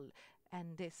people.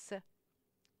 And this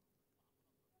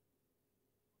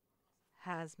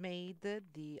has made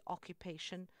the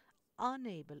occupation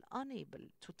unable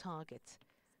to target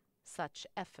such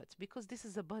effort, because this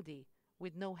is a body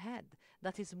with no head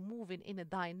that is moving in a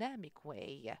dynamic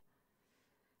way.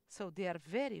 So they are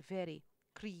very, very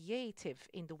creative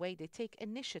in the way they take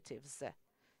initiatives.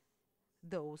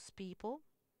 Those people,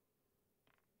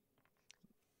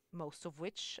 most of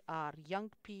which are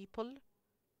young people,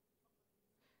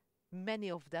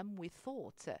 many of them we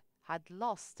thought had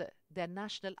lost their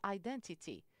national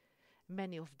identity.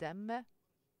 Many of them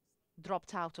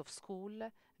dropped out of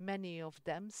school. Many of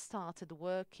them started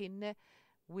working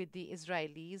with the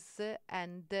Israelis,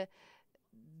 and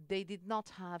they did not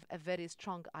have a very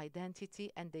strong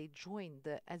identity, and they joined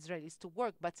the Israelis to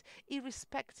work. But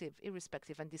irrespective,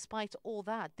 and despite all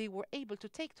that, they were able to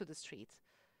take to the street.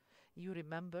 You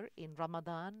remember in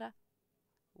Ramadan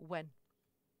when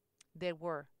there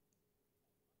were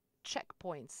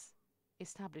checkpoints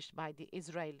established by the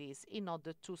Israelis in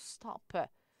order to stop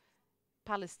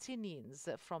Palestinians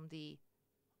from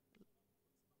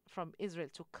Israel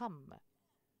to come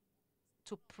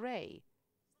to pray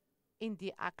in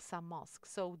the Aqsa Mosque.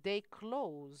 So they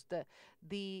closed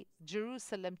the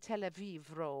Jerusalem-Tel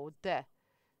Aviv road.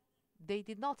 They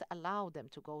did not allow them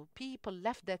to go. People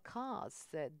left their cars,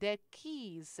 their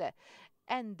keys,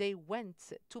 and they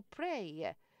went to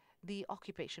pray. The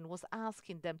occupation was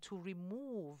asking them to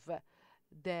remove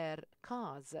their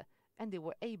cars, and they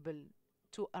were able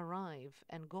to arrive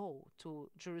and go to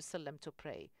Jerusalem to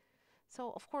pray.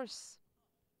 So, of course,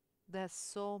 there's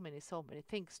so many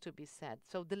things to be said.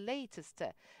 So, the latest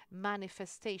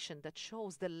manifestation that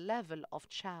shows the level of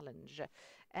challenge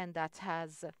and that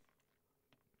has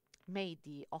made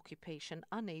the occupation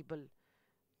unable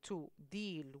to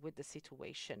deal with the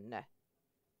situation.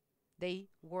 They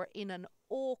were in an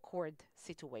awkward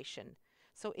situation.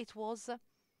 So, it was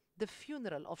the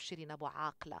funeral of Shirin Abu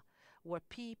Aqla, where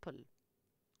people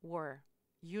were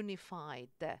unified.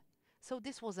 So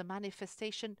this was a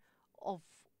manifestation of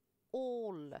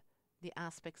all the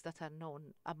aspects that are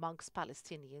known amongst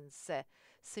Palestinians,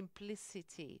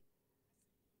 simplicity.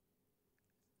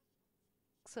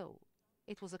 So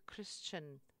it was a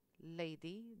Christian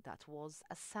lady that was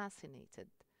assassinated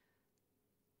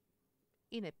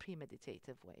in a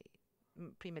premeditated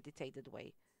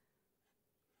way.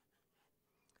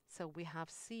 So we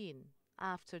have seen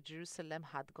after Jerusalem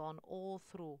had gone all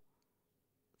through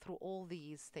all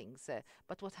these things.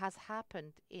 But what has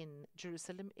happened in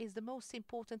Jerusalem is the most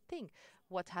important thing.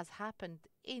 What has happened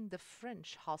in the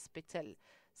French hospital.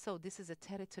 So this is a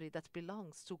territory that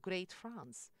belongs to Great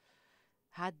France,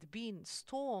 had been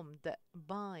stormed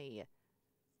by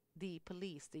the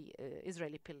police, the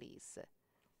Israeli police.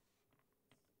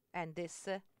 And this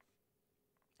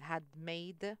had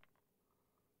made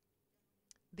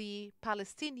the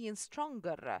Palestinians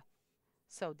stronger.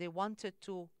 So they wanted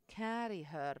to carry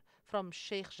her from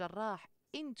Sheikh Jarrah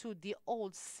into the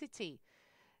old city,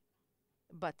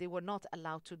 but they were not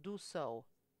allowed to do so.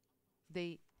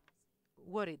 They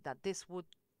worried that this would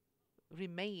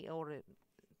remain or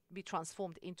be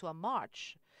transformed into a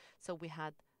march. So we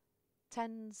had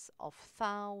tens of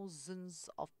thousands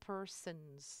of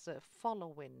persons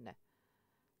following.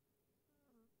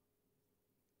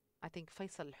 I think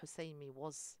Faisal al-Husseini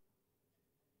was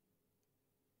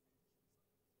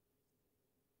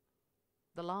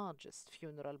the largest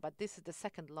funeral, but this is the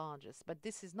second largest. But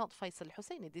this is not Faisal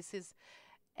al-Husseini. This is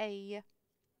a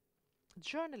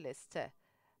journalist.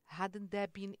 Hadn't there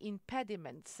been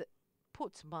impediments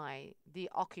put by the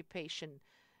occupation,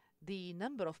 the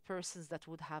number of persons that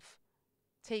would have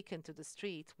taken to the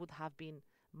street would have been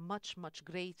much, much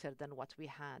greater than what we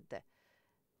had.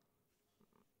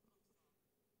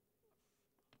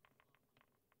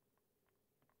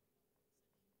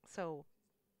 So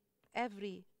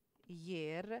every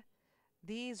year,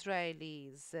 the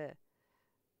Israelis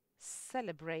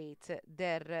celebrate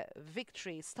their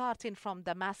victory starting from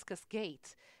Damascus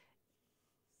Gate.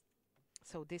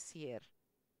 So this year,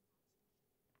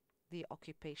 the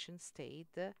occupation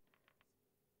stayed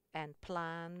and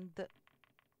planned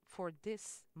for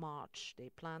this march. They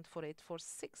planned for it for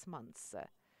 6 months.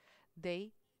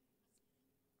 They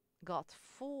got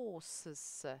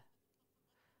forces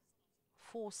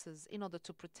in order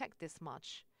to protect this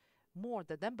march. More,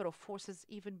 the number of forces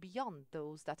even beyond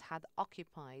those that had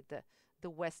occupied the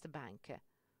West Bank.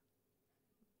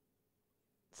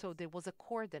 So there was a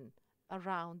cordon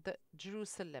around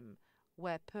Jerusalem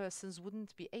where persons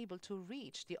wouldn't be able to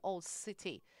reach the old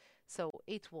city. So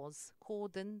it was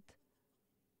cordoned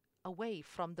away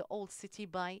from the old city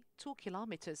by 2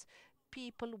 kilometers.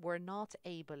 People were not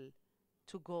able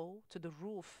to go to the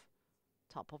roof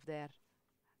top of their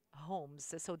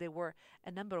homes. So there were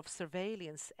a number of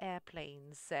surveillance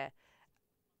airplanes.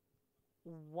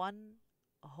 One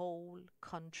whole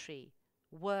country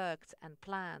worked and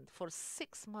planned for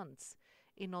 6 months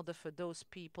in order for those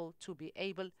people to be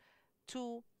able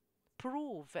to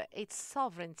prove its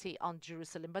sovereignty on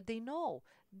Jerusalem. But they know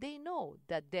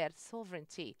that their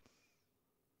sovereignty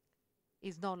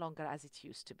is no longer as it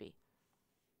used to be.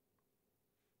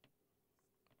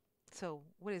 So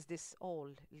where is this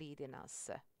all leading us?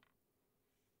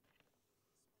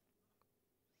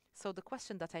 So the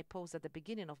question that I posed at the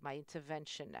beginning of my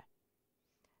intervention,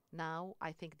 now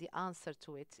I think the answer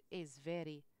to it is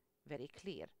very, very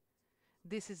clear.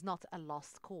 This is not a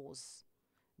lost cause.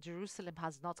 Jerusalem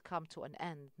has not come to an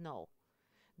end, no.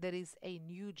 There is a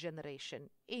new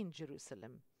generation in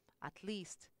Jerusalem, at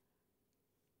least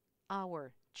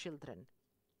our children.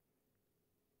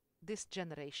 This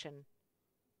generation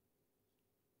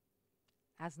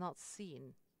has not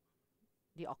seen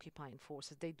the occupying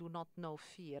forces. They do not know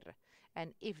fear.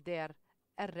 And if they are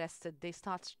arrested, they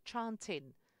start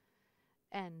chanting.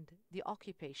 And the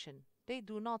occupation, they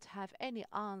do not have any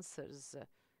answers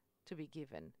to be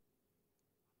given.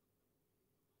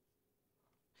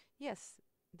 Yes,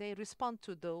 they respond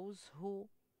to those who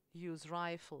use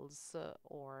rifles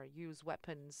or use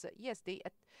weapons. Yes, they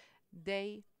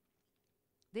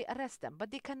arrest them,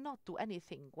 but they cannot do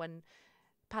anything when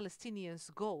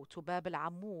Palestinians go to Bab al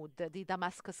Ammud, the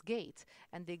Damascus Gate,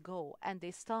 and they go and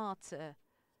they start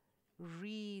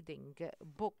reading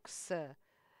books,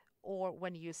 or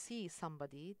when you see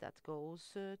somebody that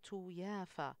goes to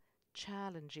Jaffa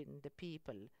challenging the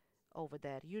people over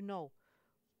there, you know,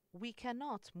 we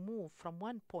cannot move from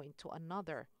one point to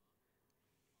another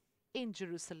in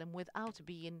Jerusalem without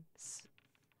being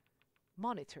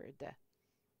monitored.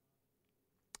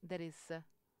 There is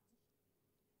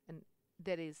an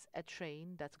there is a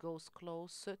train that goes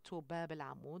close to Bab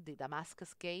al Ammud, the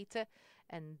Damascus Gate,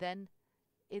 and then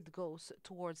it goes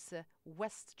towards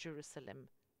West Jerusalem.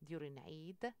 During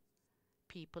Eid,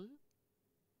 people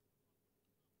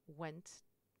went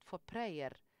for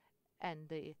prayer, and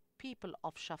the people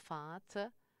of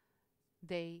Shafat,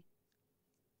 they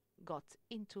got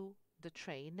into the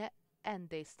train and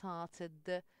they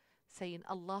started saying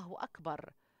Allahu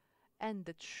Akbar, and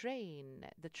the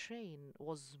train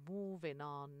was moving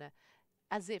on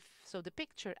as if, so the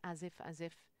picture as if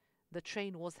the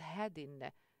train was heading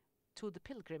to the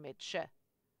pilgrimage.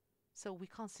 So we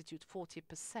constitute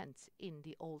 40% in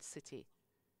the old city.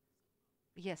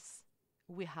 Yes,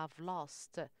 we have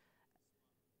lost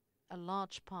a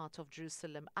large part of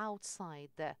Jerusalem outside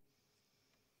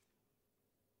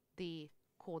the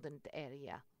cordoned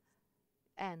area,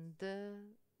 and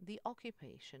the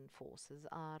occupation forces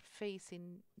are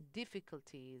facing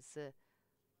difficulties.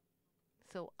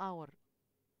 So our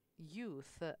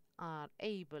youth are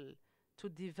able to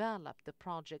develop the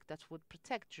project that would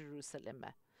protect Jerusalem.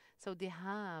 So they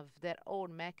have their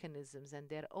own mechanisms and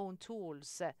their own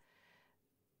tools.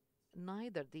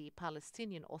 Neither the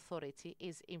Palestinian Authority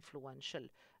is influential,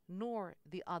 nor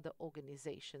the other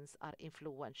organizations are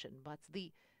influential, but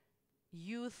the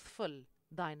youthful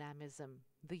dynamism,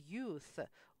 the youth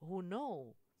who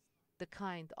know the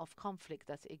kind of conflict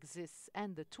that exists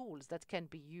and the tools that can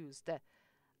be used.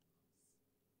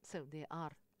 So they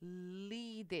are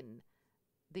leading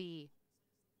the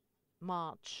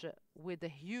march with a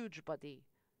huge body.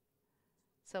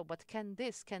 So, but can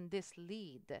this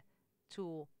lead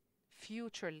to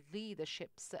future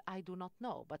leaderships? I do not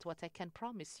know. But what I can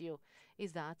promise you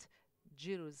is that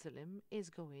Jerusalem is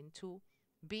going to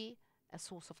be a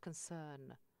source of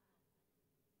concern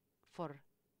for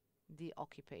the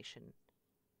occupation.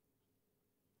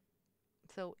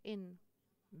 So in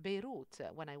Beirut,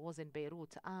 when I was in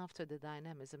Beirut after the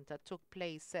dynamism that took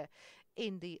place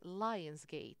in the Lions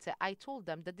Gate, I told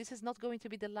them that this is not going to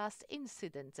be the last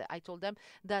incident. I told them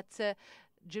that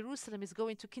Jerusalem is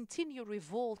going to continue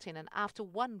revolting, and after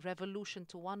one revolution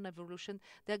to one revolution,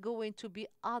 there are going to be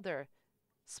other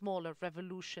smaller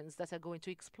revolutions that are going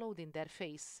to explode in their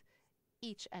face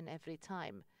each and every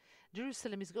time.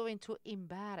 Jerusalem is going to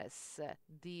embarrass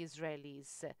the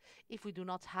Israelis if we do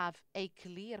not have a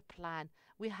clear plan.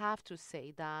 We have to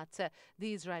say that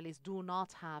the Israelis do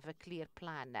not have a clear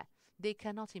plan. They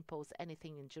cannot impose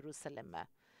anything in Jerusalem.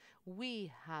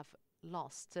 We have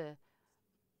lost a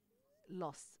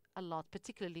lot,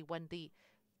 particularly when the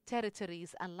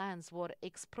territories and lands were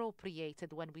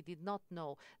expropriated, when we did not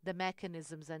know the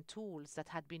mechanisms and tools that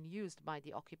had been used by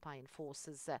the occupying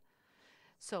forces.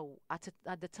 So at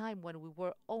the time when we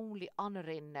were only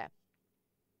honoring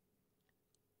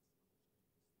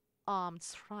armed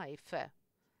strife,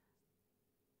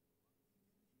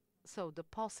 so the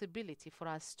possibility for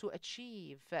us to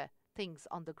achieve things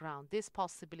on the ground, this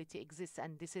possibility exists,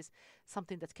 and this is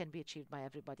something that can be achieved by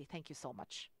everybody. Thank you so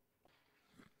much.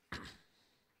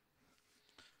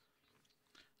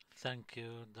 Thank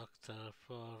you, Doctor,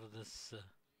 for this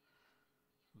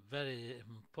very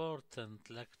important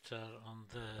lecture on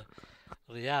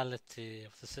the reality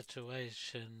of the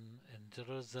situation in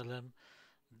Jerusalem.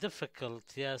 Difficult,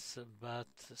 yes, but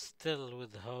still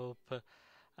with hope,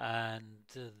 and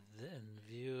in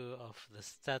view of the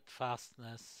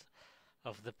steadfastness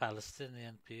of the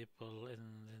Palestinian people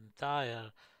in the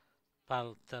entire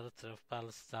territory of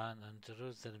Palestine and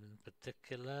Jerusalem in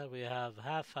particular. We have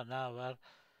half an hour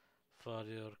for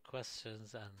your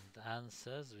questions and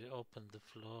answers. We open the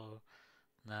floor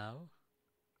now.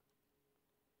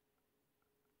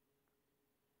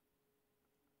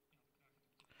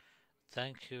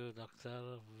 Thank you,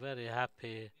 Doctor. Very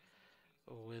happy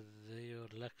with your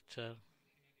lecture.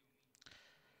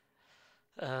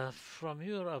 From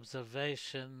your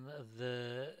observation,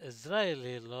 the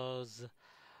Israeli laws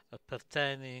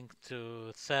pertaining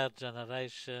to third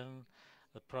generation,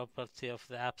 the property of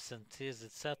the absentees,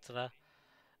 etc.,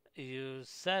 you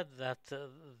said that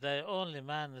they only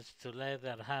managed to lay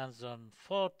their hands on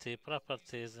 40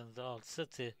 properties in the old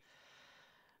city.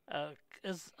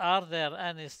 Are there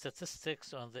any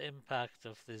statistics on the impact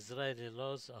of the Israeli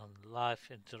laws on life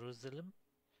in Jerusalem?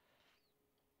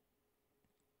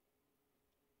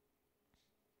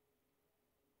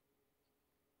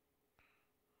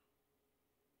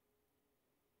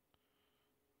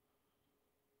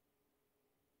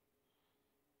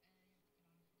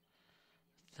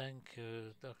 Thank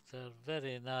you, Doctor.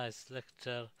 Very nice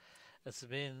lecture. It's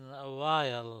been a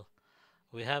while.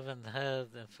 We haven't heard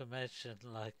information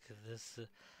like this.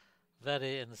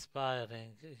 Very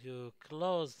inspiring. You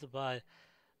closed by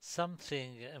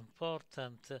something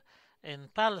important in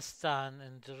Palestine,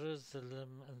 in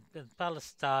Jerusalem, in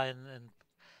Palestine in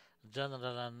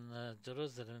general, and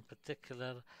Jerusalem in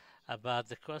particular, about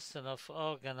the question of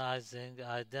organizing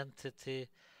identity.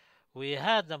 We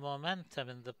had a momentum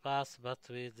in the past, but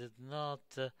we did not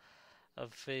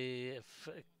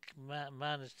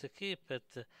manage to keep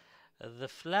it. The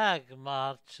flag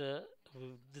march,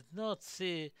 we did not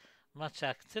see much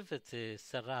activity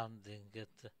surrounding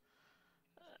it.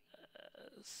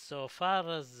 So far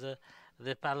as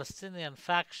the Palestinian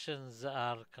factions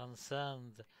are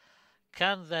concerned,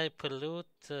 can they pollute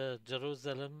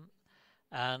Jerusalem?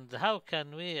 And how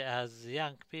can we, as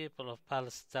young people of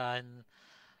Palestine,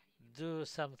 do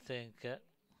something?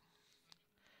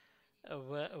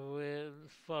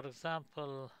 For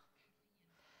example,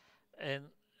 in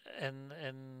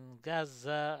in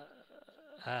Gaza,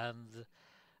 and,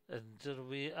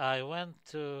 I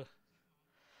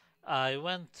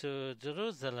went to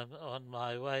Jerusalem on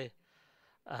my way,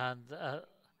 and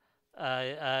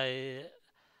I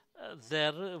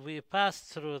there we passed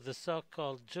through the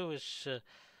so-called Jewish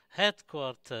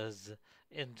headquarters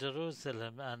in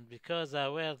Jerusalem, and because I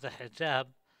wear the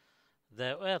hijab,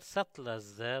 there were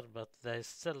settlers there, but they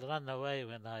still ran away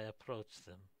when I approached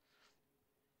them.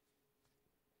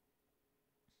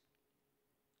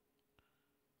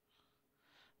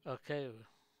 Okay,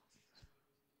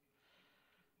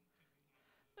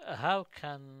 how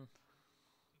can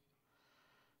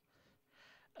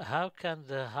how can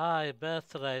the high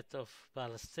birth rate of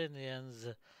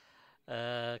Palestinians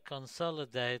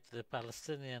consolidate the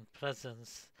Palestinian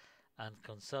presence and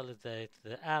consolidate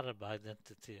the Arab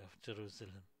identity of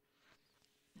Jerusalem?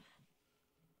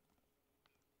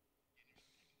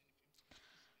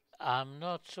 I'm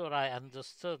not sure I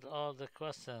understood all the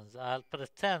questions. I'll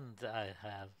pretend I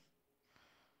have.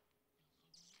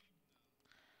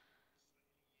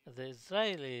 The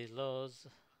Israeli laws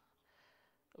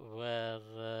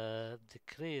were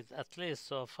decreed, at least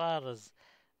so far as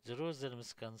Jerusalem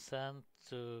is concerned,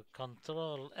 to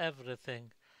control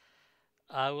everything.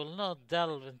 I will not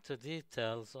delve into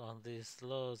details on these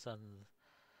laws,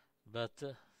 but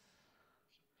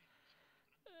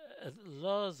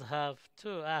laws have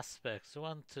two aspects: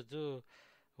 one to do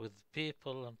with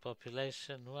people and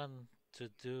population, one to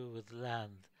do with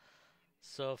land.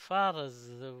 So far as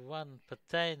the one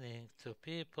pertaining to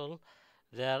people,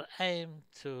 they are aimed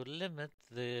to limit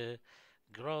the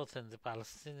growth in the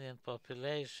Palestinian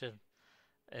population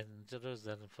in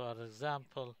Jerusalem. For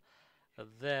example,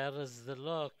 there is the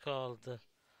law called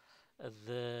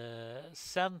the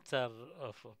center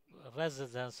of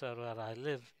residence, or where I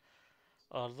live.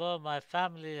 Although my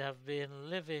family have been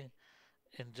living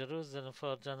in Jerusalem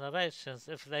for generations,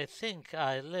 if they think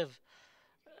I live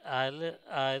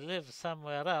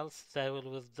somewhere else, they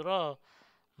will withdraw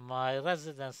my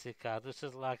residency card, which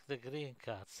is like the green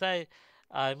card. Say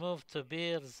I move to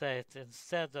Bir Zayt,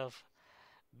 instead of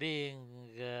being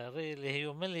really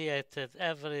humiliated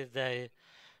every day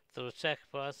through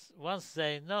checkpoints. Once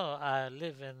they know I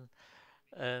live in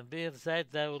Bir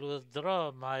Zayt, they will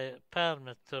withdraw my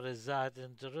permit to reside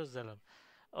in Jerusalem.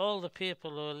 All the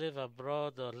people who live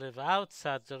abroad or live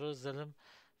outside Jerusalem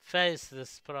face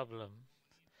this problem.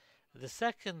 The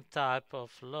second type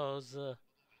of laws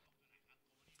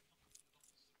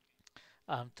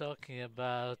I'm talking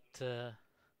about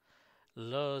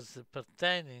laws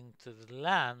pertaining to the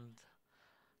land.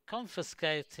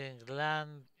 Confiscating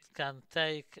land can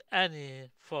take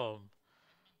any form.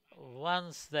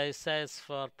 Once they say it's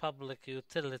for public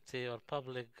utility or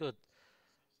public good.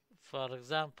 For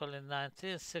example, in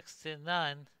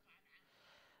 1969,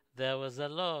 there was a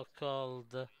law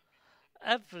called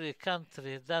every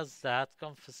country does that,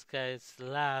 confiscates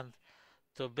land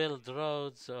to build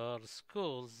roads or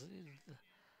schools.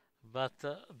 But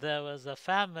there was a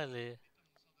family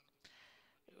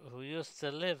who used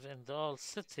to live in the old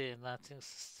city in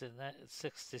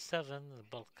 1967, the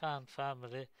Balkan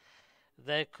family.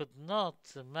 They could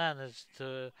not manage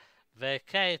to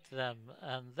vacate them,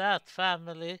 and that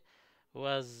family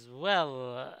was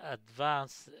well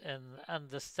advanced in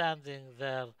understanding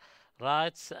their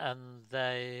rights, and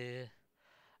they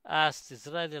asked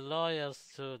Israeli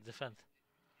lawyers to defend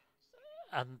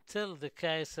until the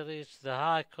case reached the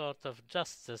High Court of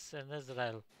Justice in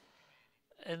Israel.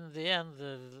 In the end,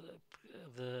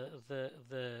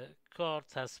 the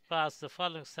court has passed the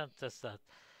following sentence that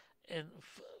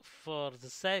for the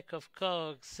sake of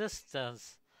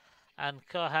coexistence and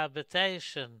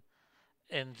cohabitation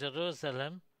in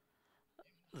Jerusalem,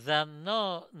 then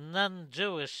no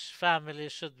non-Jewish family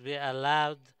should be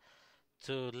allowed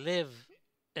to live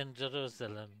in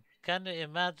Jerusalem. Can you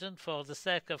imagine, for the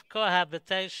sake of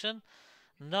cohabitation,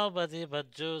 nobody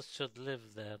but Jews should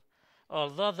live there?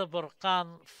 Although the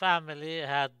Burqan family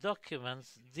had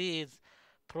documents, deeds,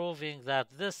 proving that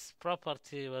this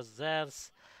property was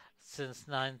theirs since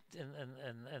in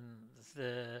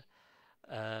the,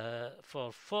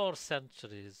 for 4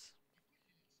 centuries.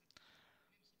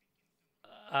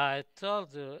 I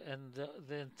told you in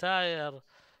the entire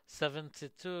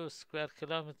 72 square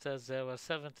kilometers there were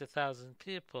 70,000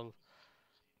 people.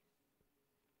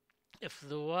 If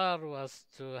the war was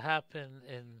to happen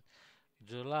in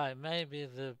July, maybe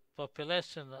the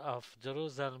population of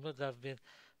Jerusalem would have been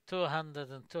 200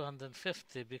 and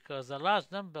 250 because a large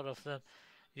number of them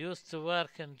used to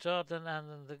work in Jordan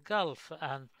and in the Gulf.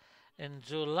 And in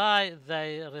July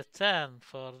they returned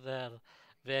for their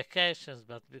vacations.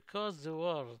 But because the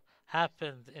war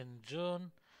happened in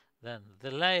June, then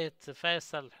the late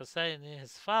Faisal Husseini,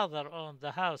 his father owned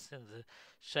the house in the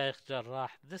Sheikh Jarrah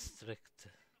district.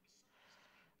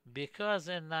 Because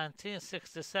in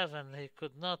 1967 he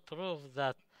could not prove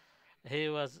that he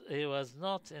was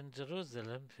not in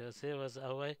Jerusalem because he was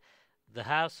away, the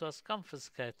house was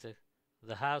confiscated.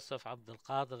 The house of Abdul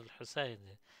Qadir al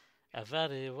Husseini, a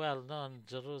very well known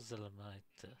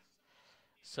Jerusalemite.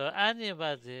 So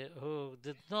anybody who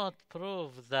did not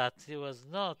prove that he was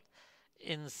not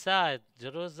inside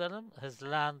Jerusalem, his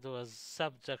land was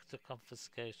subject to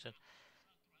confiscation.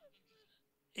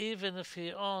 Even if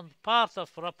he owned part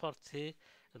of property,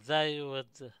 they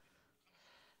would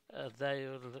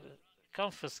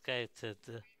confiscate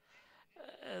it.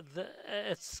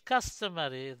 It's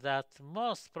customary that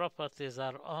most properties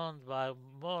are owned by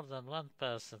more than one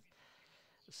person.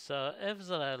 So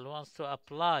Israel wants to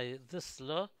apply this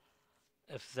law.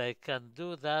 If they can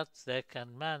do that, they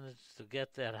can manage to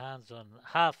get their hands on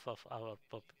half of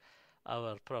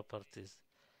our properties.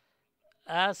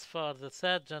 As for the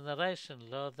third generation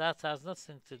law, that has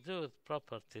nothing to do with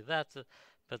property. That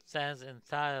pertains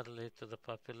entirely to the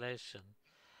population.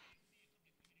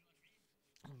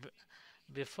 B-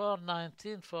 Before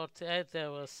 1948,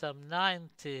 there were some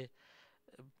 90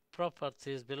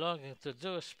 properties belonging to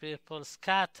Jewish people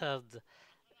scattered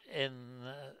in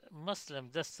Muslim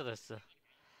districts,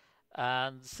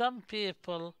 and some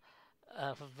people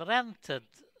have rented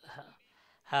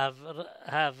have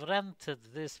have rented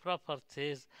these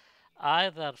properties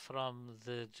either from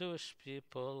the Jewish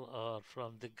people or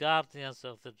from the guardians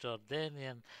of the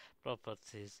Jordanian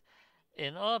properties.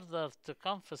 In order to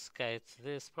confiscate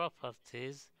these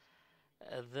properties,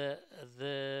 the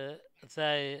the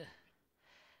they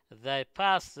they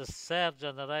passed the third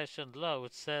generation law,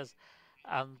 which says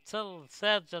until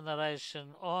third generation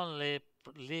only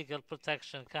legal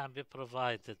protection can be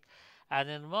provided. And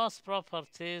in most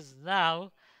properties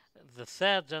now, the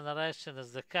third generation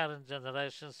is the current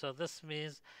generation, so this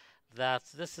means that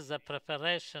this is a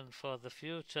preparation for the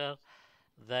future.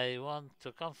 They want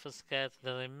to confiscate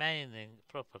the remaining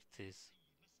properties.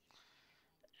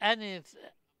 Any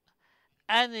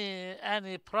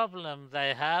any problem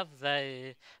they have,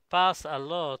 they pass a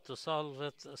law to solve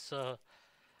it. So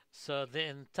the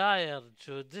entire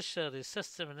judiciary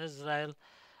system in Israel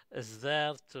is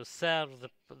there to serve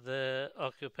the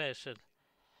occupation.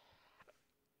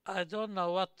 I don't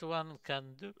know what one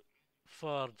can do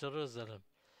for Jerusalem.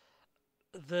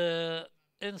 The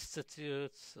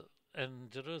institutes in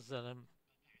Jerusalem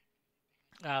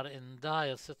are in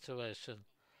dire situation.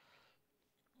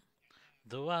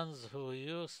 The ones who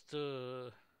used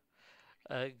to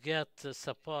get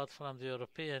support from the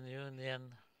European Union,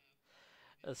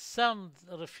 some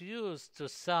refused to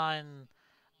sign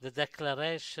the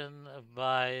declaration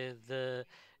by the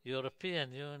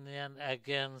European Union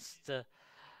against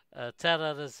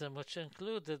terrorism, which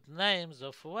included names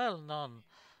of well known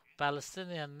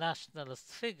Palestinian nationalist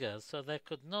figures, so they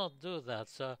could not do that.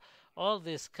 So all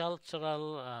these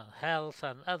cultural, health,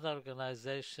 and other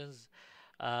organizations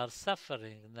are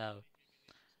suffering now,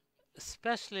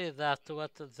 especially that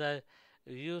what they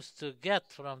used to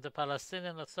get from the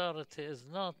Palestinian Authority is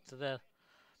not there.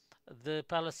 The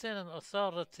Palestinian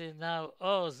Authority now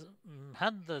owes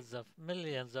hundreds of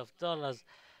millions of dollars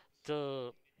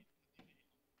to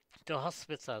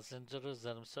hospitals in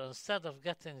Jerusalem. So instead of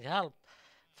getting help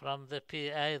from the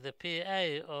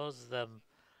PA owes them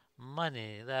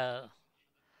money.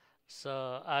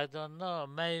 So I don't know.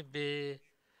 Maybe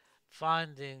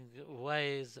finding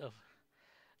ways of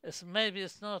maybe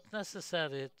it's not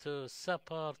necessary to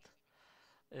support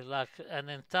like an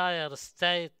entire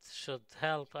state should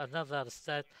help another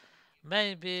state.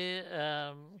 Maybe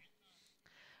a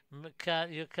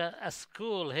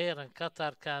school here in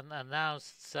Qatar can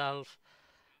announce itself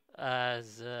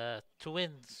as a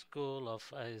twin school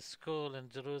of a school in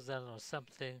Jerusalem or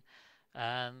something,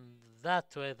 and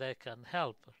that way they can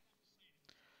help.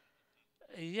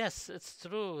 Yes, it's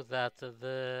true that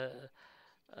the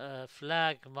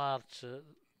flag march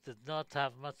did not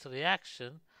have much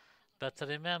reaction, but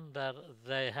remember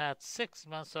they had 6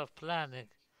 months of planning.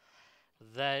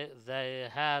 They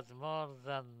had more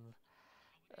than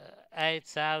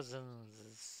 8,000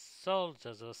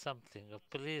 soldiers or something, or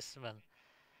policemen.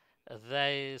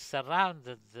 They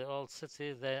surrounded the old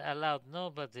city. They allowed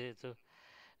nobody to.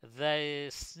 They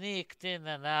sneaked in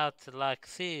and out like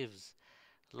thieves,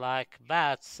 like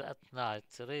bats at night.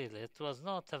 Really, it was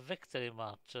not a victory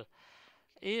march.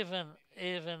 Even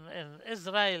in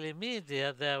Israeli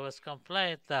media, there was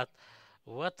complaint that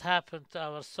what happened to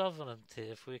our sovereignty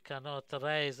if we cannot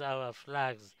raise our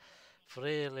flags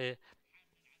freely?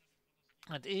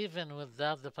 And even with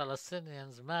that, the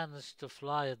Palestinians managed to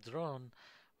fly a drone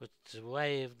which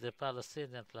waved the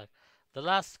Palestinian flag. The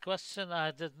last question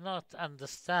I did not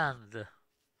understand.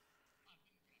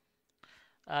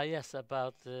 Yes,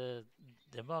 about the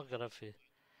demography.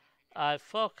 I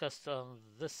focused on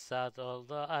this side,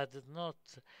 although I did not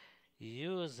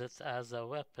use it as a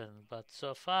weapon. But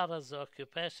so far as the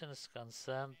occupation is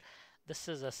concerned, this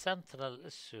is a central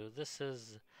issue. This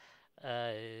is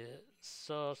a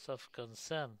source of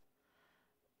concern.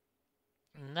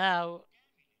 Now,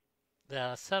 there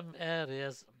are some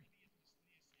areas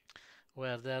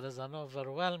where there is an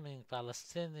overwhelming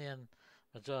Palestinian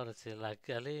majority, like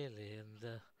Galilee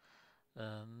and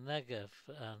Negev,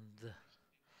 and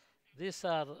these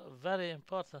are very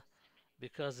important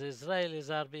because Israelis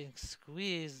are being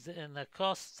squeezed in a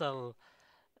coastal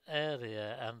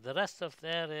area, and the rest of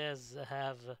the areas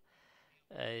have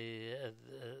a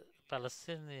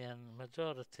Palestinian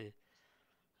majority.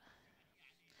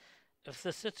 If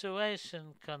the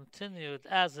situation continued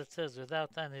as it is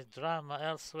without any drama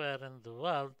elsewhere in the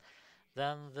world,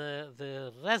 then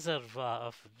the reservoir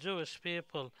of Jewish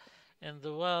people in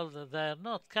the world, they are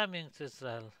not coming to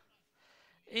Israel.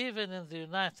 Even in the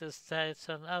United States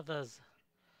and others,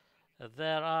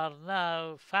 there are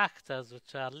now factors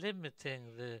which are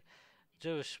limiting the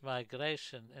Jewish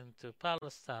migration into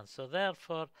Palestine. So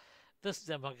therefore, this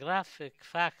demographic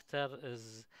factor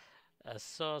is a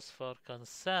source for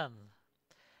concern.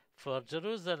 For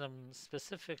Jerusalem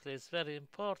specifically, it's very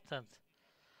important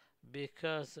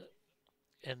because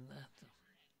in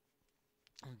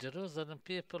Jerusalem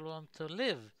people want to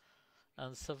live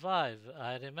and survive.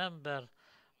 I remember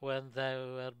when they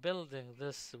were building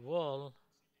this wall,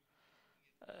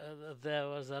 there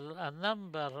was a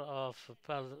number of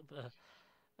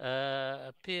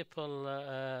people,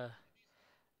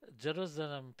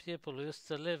 Jerusalem people who used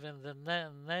to live in the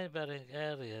neighboring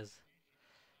areas.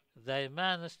 They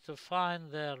managed to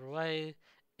find their way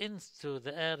into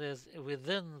the areas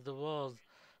within the walls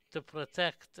to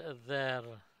protect their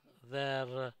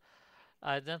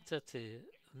identity.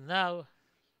 Now,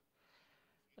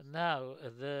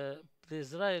 the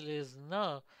Israelis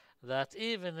know that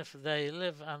even if they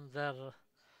live under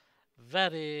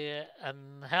very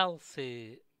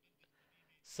unhealthy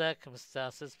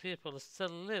circumstances, people still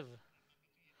live.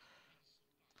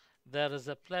 There is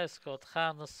a place called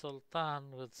Khan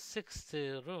Sultan with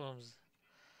 60 rooms,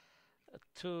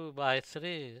 2 by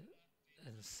 3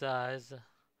 in size,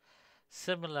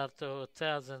 similar to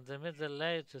hotels in the Middle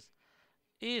Ages.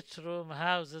 Each room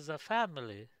houses a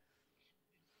family.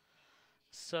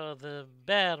 So the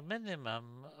bare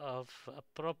minimum of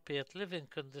appropriate living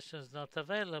conditions is not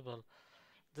available.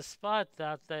 Despite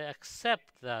that, they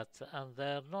accept that and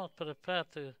they are not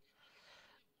prepared to.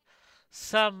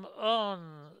 Some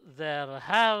own their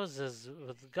houses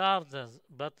with gardens,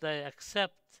 but they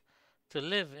accept to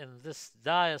live in this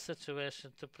dire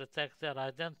situation to protect their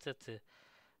identity.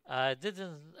 I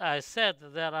said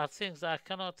there are things I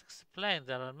cannot explain.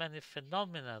 There are many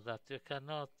phenomena that you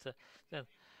cannot.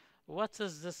 What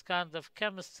is this kind of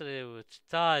chemistry which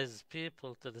ties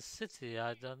people to the city?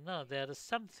 I don't know. There is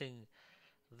something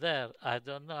there. I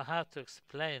don't know how to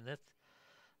explain it.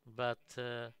 But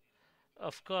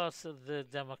of course, the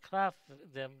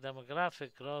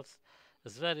demographic growth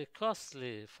is very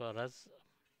costly for us.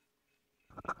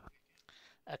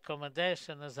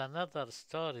 Accommodation is another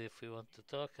story if we want to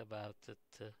talk about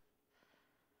it.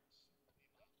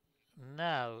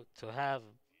 Now, to have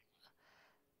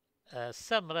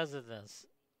some residents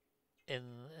in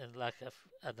like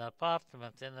an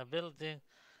apartment in a building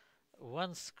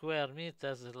one square meter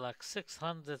is like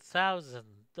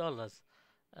 $600,000.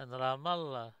 In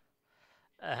Ramallah,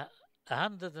 a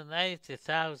 180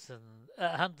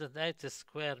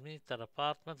 square meter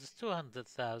apartment is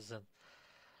 200,000.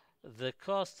 The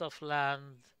cost of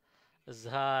land is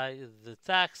high, the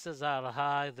taxes are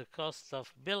high, the cost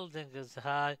of building is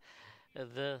high.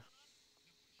 The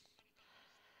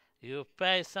You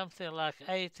pay something like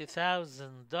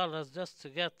 $80,000 just to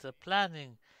get a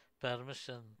planning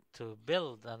permission to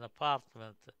build an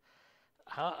apartment.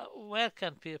 Where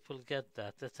can people get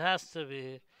that? It has to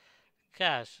be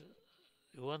cash.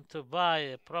 You want to buy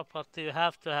a property, you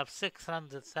have to have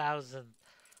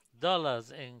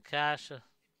 $600,000 in cash.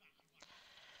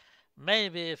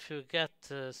 Maybe if you get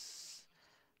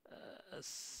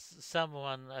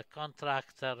someone, a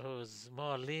contractor who's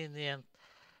more lenient,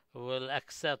 will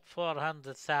accept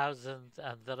 400,000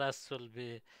 and the rest will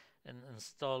be in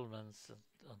installments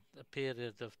on a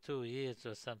period of 2 years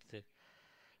or something.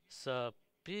 So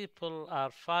people are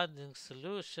finding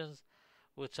solutions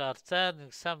which are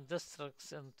turning some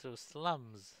districts into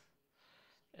slums.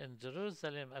 In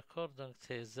Jerusalem, according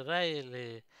to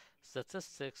Israeli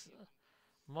statistics,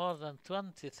 more than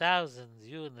 20,000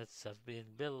 units have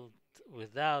been built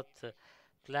without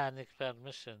planning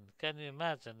permission. Can you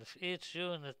imagine if each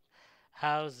unit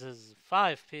houses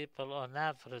 5 people on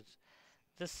average?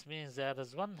 This means there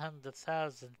is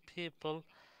 100,000 people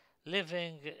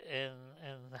living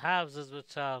in houses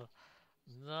which are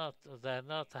not they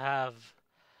not have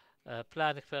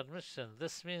planning permission.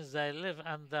 This means they live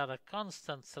under a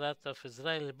constant threat of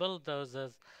Israeli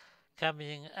bulldozers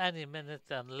coming any minute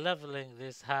and leveling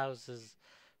these houses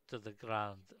to the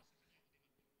ground.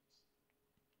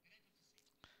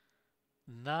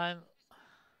 Nine,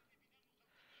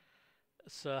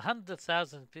 so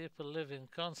 100,000 people live in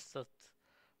constant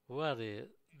worry,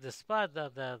 despite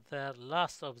that their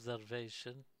last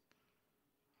observation.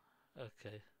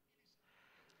 Okay,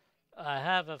 I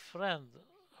have a friend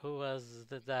who was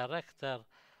the director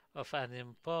of an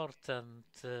important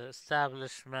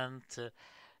establishment.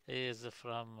 He is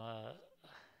from a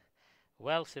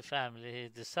wealthy family. He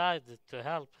decided to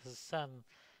help his son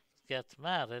get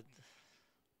married,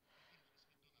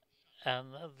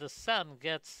 and the son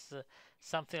gets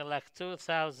something like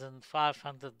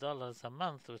 $2,500 a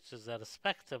month, which is a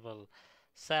respectable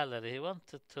salary. He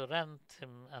wanted to rent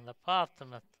him an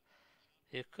apartment.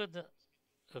 He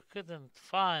couldn't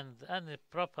find any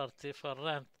property for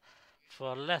rent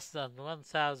for less than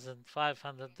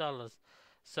 $1,500.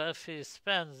 So if he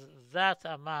spends that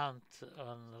amount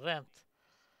on rent,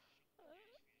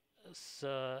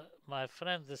 so my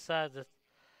friend decided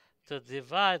to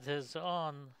divide his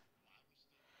own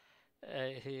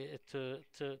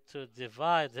to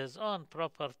divide his own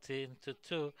property into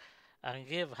two and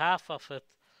give half of it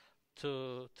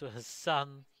to his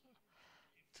son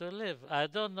to live. I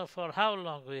don't know for how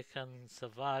long we can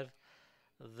survive.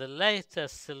 The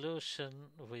latest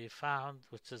solution we found,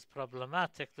 which is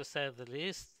problematic to say the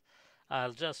least,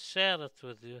 I'll just share it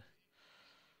with you.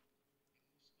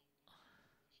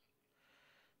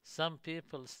 Some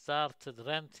people started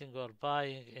renting or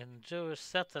buying in Jewish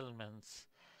settlements.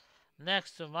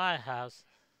 Next to my house,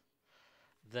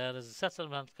 there is a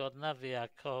settlement called Navi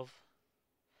Yaakov,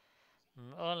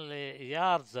 only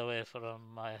yards away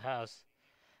from my house.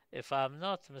 If I'm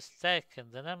not mistaken,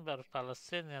 the number of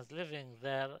Palestinians living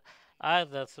there,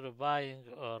 either through buying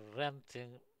or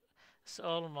renting, is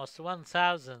almost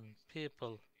 1,000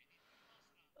 people.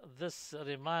 This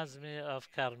reminds me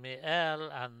of Carmiel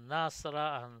and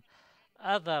Nasra and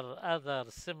other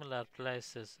similar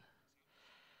places.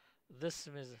 This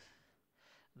means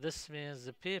this means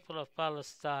the people of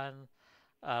Palestine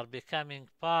are becoming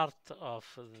part of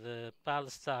the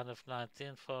Palestine of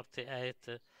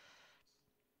 1948.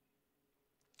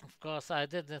 Of course, I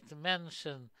didn't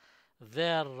mention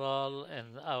their role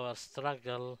in our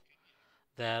struggle.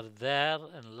 They're there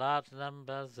in large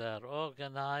numbers, they're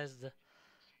organized,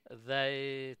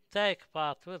 they take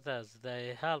part with us,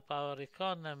 they help our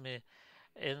economy.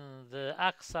 In the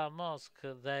Aqsa Mosque,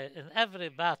 in every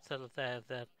battle they're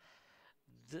there.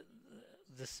 D-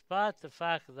 Despite the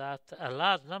fact that a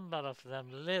large number of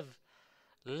them live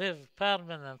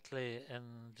permanently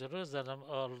in Jerusalem,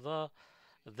 although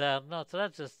they are not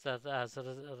registered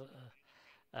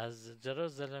as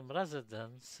Jerusalem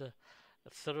residents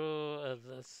through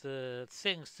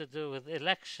things to do with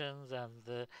elections and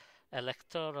the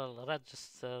electoral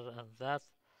register and that.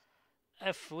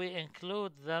 If we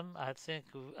include them, I think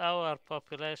our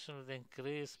population would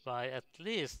increase by at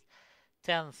least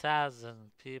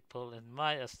 10,000 people, in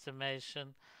my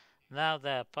estimation. Now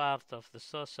they are part of the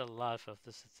social life of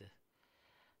the city.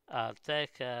 I'll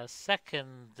take a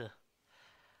second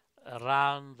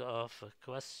round of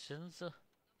questions.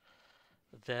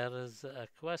 There is a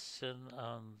question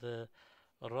on the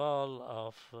role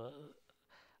of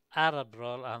Arab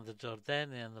role and the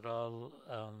Jordanian role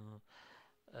on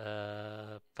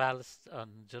Palestine, on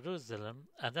Jerusalem.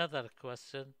 Another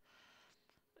question: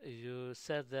 you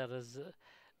said there is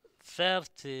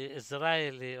 30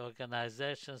 Israeli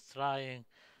organizations trying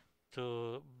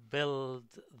to build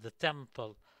the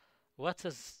temple. What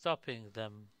is stopping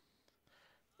them?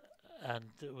 And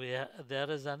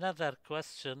there is another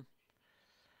question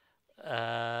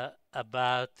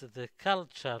about the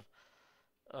culture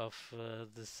of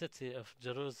the city of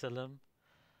Jerusalem.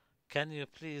 Can you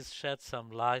please shed some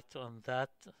light on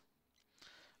that?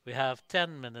 We have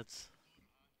 10 minutes.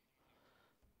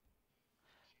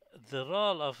 The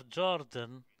role of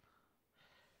Jordan,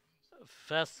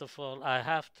 first of all, I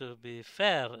have to be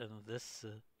fair in this.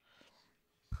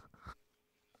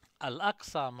 Al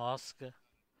Aqsa Mosque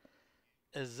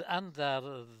is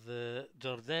under the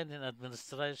Jordanian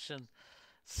administration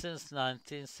since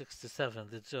 1967,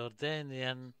 the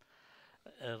Jordanian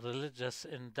religious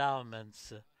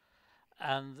endowments,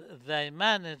 and they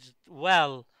managed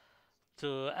well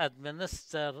to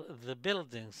administer the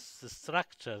buildings, the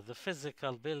structure, the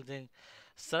physical building.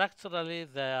 Structurally,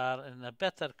 they are in a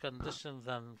better condition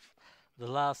than the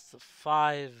last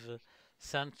 5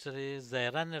 centuries. They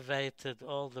renovated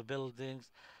all the buildings,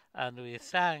 and we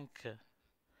thank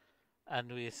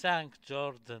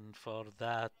Jordan for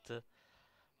that.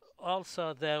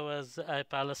 Also, there was a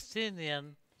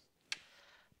Palestinian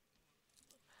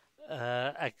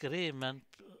agreement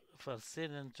for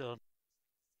Syrian Jordan.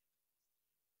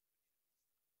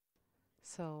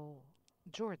 So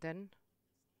Jordan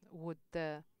would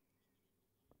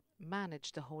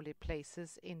manage the holy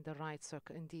places in the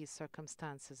in these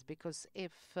circumstances, because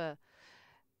if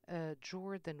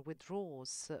Jordan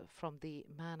withdraws from the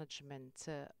management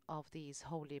of these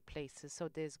holy places, so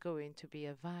there's going to be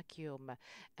a vacuum,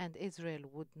 and Israel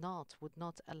would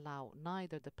not allow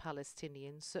neither the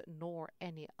Palestinians nor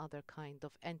any other kind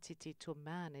of entity to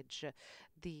manage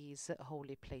these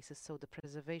holy places. So the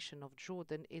preservation of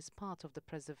Jordan is part of the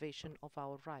preservation of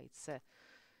our rights.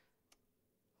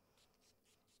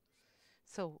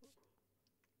 So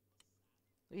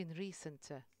in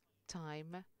recent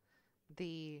time,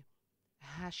 the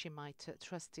Hashemite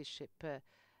trusteeship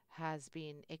has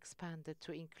been expanded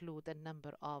to include a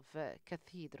number of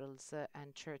cathedrals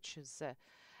and churches,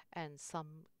 and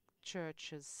some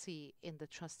churches see in the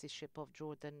trusteeship of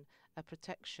Jordan a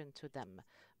protection to them.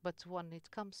 But when it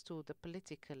comes to the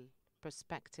political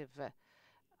perspective,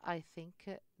 I think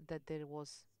that there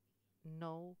was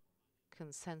no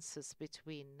consensus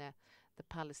between the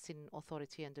Palestinian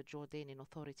Authority and the Jordanian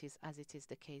authorities, as it is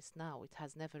the case now. It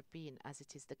has never been as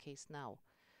it is the case now.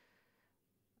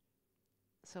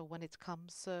 So when it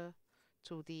comes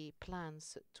to the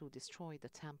plans to destroy the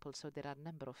temple, so there are a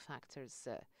number of factors.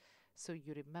 So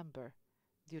you remember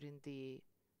during the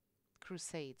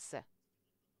Crusades,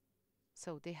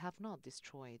 so they have not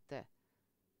destroyed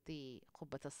the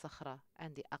Qubbat al-Sakhra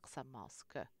and the Aqsa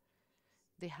Mosque.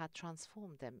 They had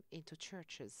transformed them into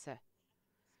churches.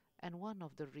 And one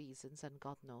of the reasons, and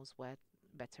God knows where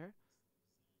better,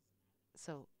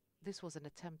 so this was an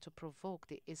attempt to provoke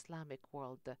the Islamic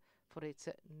world for it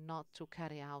not to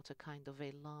carry out a kind of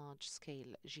a large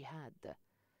scale jihad.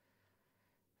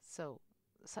 So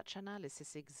such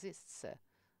analysis exists,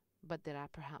 but there are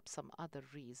perhaps some other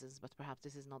reasons, but perhaps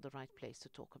this is not the right place to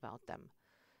talk about them.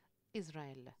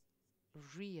 Israel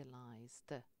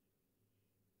realized,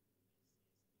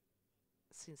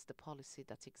 since the policy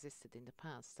that existed in the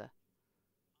past,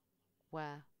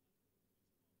 where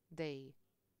they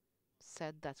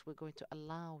said that we're going to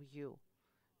allow you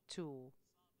to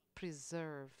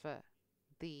preserve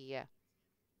the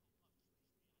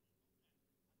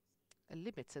a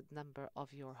limited number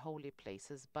of your holy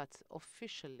places, but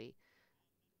officially,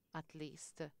 at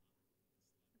least,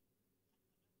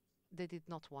 they did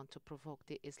not want to provoke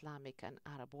the Islamic and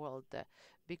Arab world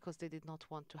because they did not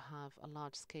want to have a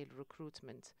large scale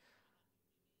recruitment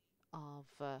of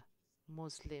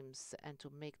Muslims and to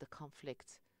make the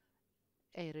conflict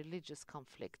a religious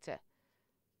conflict.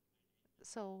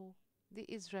 So the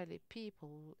Israeli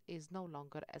people is no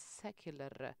longer a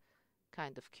secular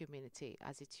kind of community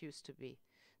as it used to be.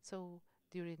 So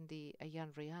during the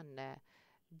Ayan Rayyan,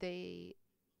 they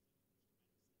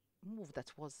move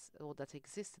that was or that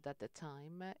existed at the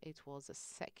time, it was a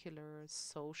secular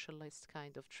socialist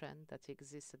kind of trend that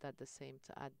existed at the same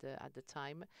at the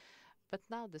time. But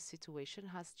now the situation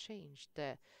has changed.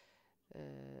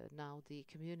 Now the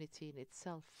community in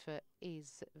itself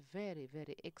is very,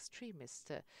 very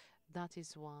extremist. That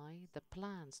is why the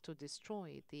plans to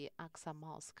destroy the Aqsa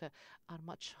Mosque are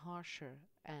much harsher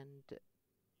and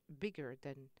bigger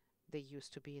than they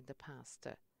used to be in the past.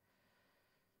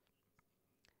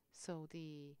 So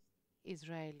the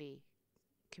Israeli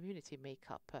community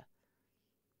makeup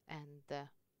and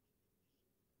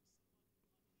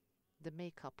the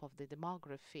makeup of the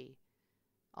demography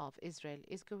of Israel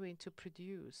is going to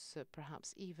produce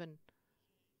perhaps even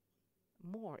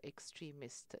more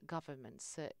extremist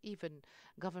governments, even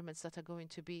governments that are going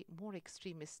to be more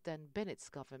extremist than Bennett's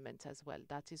government as well.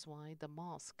 That is why the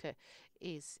mosque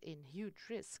is in huge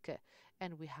risk.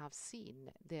 And we have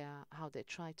seen how they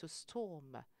try to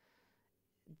storm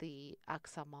the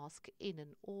Aqsa Mosque in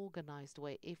an organized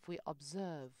way. If we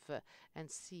observe and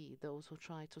see those who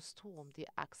try to storm the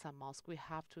Aqsa Mosque, we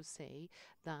have to say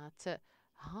that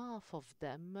half of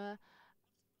them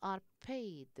are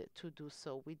paid to do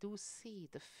so. We do see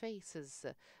the faces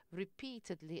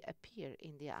repeatedly appear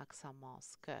in the Aqsa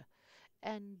Mosque,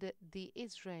 and the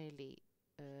Israeli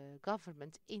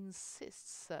government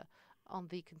insists on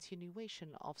the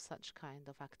continuation of such kind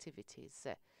of activities,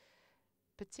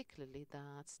 particularly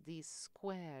that these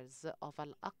squares of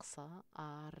Al-Aqsa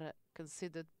are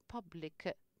considered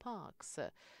public parks.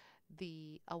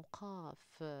 The Awqaf,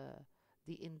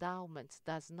 the endowment,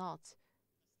 does not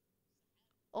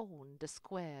own the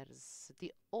squares,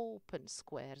 the open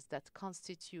squares that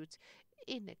constitute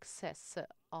in excess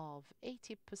of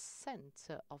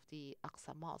 80% of the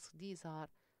Aqsa Mosque. These are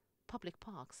public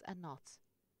parks and not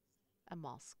a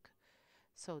mosque.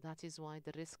 So that is why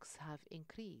the risks have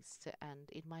increased. And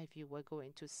in my view, we're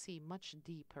going to see much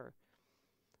deeper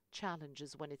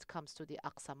challenges when it comes to the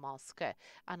Aqsa Mosque.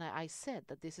 And I said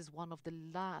that this is one of the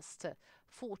last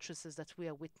fortresses that we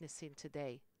are witnessing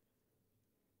today.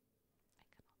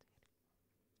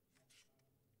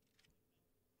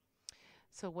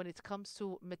 So when it comes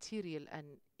to material and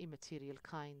immaterial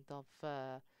kind of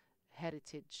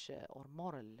heritage or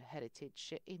moral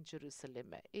heritage in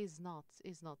Jerusalem is not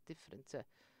different.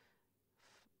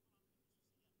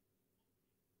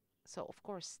 So of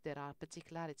course there are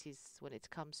particularities when it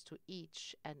comes to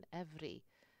each and every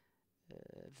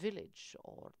village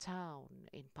or town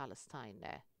in Palestine.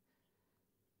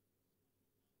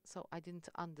 So I didn't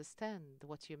understand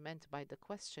what you meant by the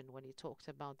question when you talked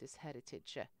about this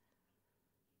heritage.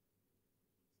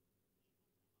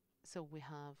 So we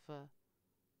have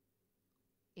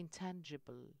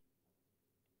intangible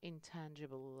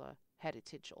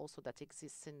heritage also that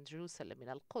exists in Jerusalem, in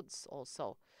Al-Quds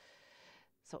also.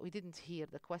 So we didn't hear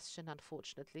the question,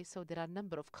 unfortunately. So there are a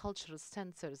number of cultural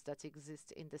centers that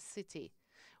exist in the city.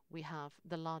 We have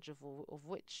the larger of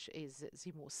which is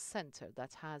Zimus Center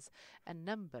that has a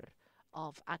number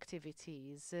of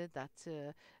activities that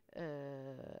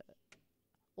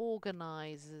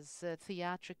organizes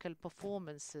theatrical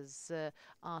performances,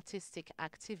 artistic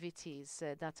activities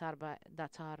that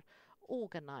are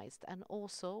organized. And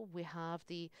also we have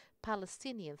the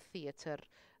Palestinian theater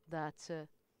that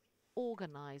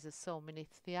organizes so many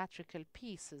theatrical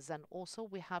pieces, and also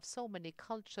we have so many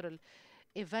cultural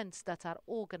events that are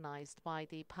organized by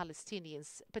the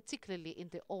Palestinians, particularly in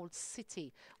the old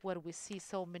city where we see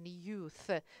so many youth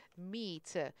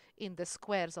meet in the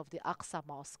squares of the Aqsa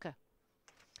Mosque.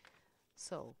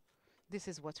 So this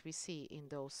is what we see in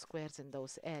those squares, in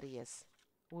those areas.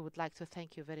 We would like to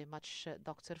thank you very much,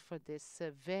 Doctor, for this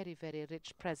very, very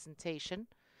rich presentation.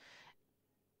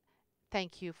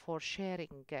 Thank you for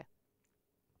sharing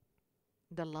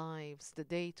the lives, the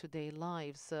day-to-day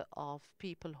lives of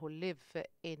people who live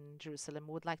in Jerusalem.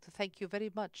 We would like to thank you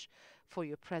very much for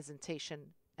your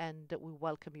presentation, and we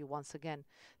welcome you once again.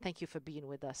 Thank you for being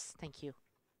with us. Thank you.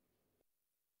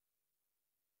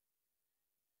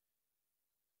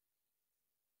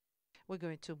 We're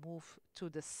going to move to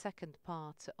the second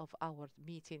part of our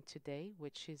meeting today,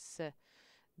 which is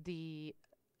the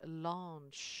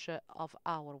launch of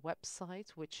our website,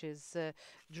 which is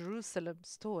Jerusalem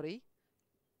Story,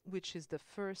 which is the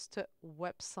first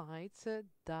website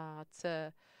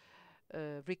that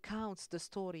recounts the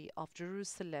story of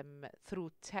Jerusalem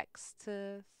through text,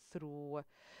 through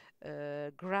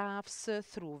graphs,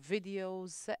 through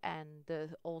videos,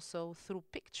 and also through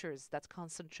pictures that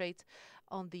concentrate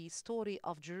on the story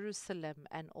of Jerusalem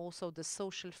and also the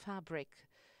social fabric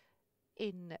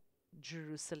in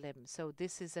Jerusalem. So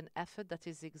this is an effort that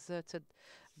is exerted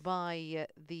by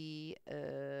the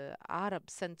Arab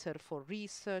Center for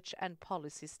Research and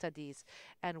Policy Studies,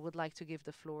 and would like to give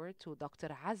the floor to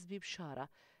Dr. Azmi Bshara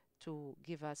to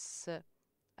give us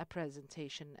a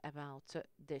presentation about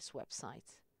this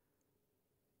website.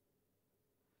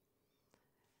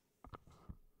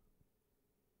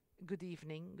 Good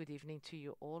evening to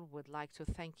you all. Would like to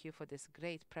thank you for this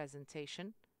great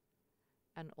presentation.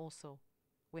 And also,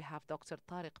 we have Dr.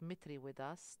 Tariq Mitri with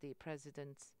us, the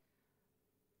president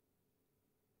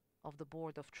of the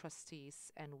Board of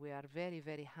Trustees, and we are very,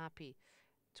 very happy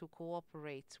to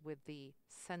cooperate with the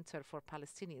Center for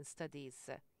Palestinian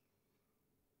Studies.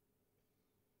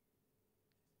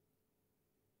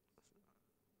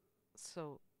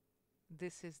 So,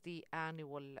 this is the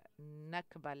annual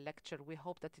Nakba lecture. We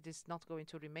hope that it is not going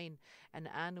to remain an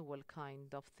annual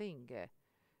kind of thing.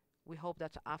 We hope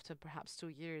that after perhaps 2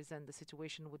 years and the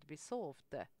situation would be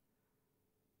solved.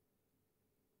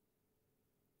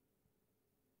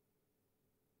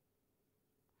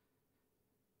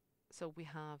 So we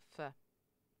have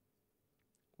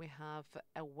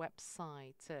a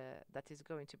website that is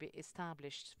going to be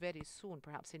established very soon,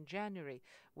 perhaps in January,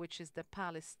 which is the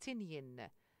Palestinian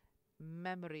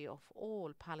Memory of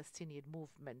All Palestinian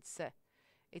Movements.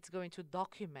 It's going to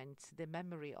document the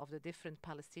memory of the different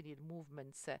Palestinian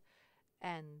movements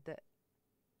and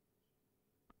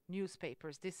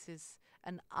newspapers. This is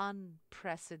an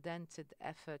unprecedented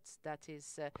effort that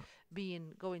is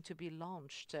being going to be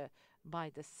launched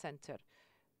by the center.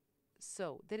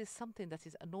 So there is something that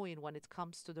is annoying when it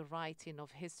comes to the writing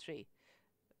of history,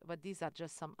 but these are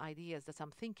just some ideas that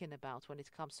I'm thinking about when it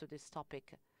comes to this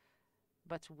topic.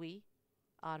 But we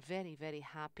are very, very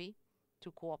happy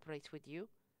to cooperate with you.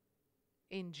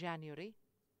 In January,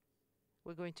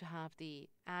 we're going to have the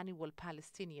annual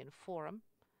Palestinian Forum,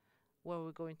 where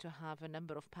we're going to have a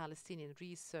number of Palestinian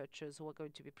researchers who are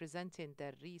going to be presenting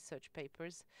their research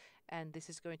papers, and this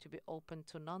is going to be open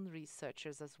to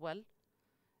non-researchers as well.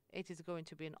 It is going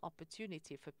to be an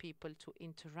opportunity for people to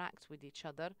interact with each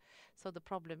other. So the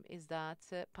problem is that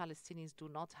Palestinians do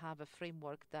not have a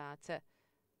framework that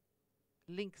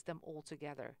links them all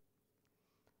together.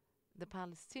 The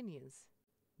Palestinians,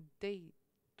 they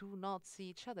do not see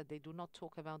each other. They do not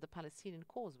talk about the Palestinian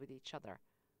cause with each other.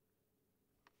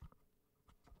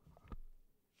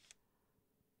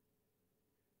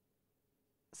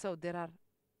 So there are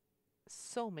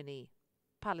so many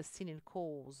Palestinian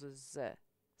causes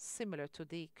similar to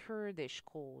the Kurdish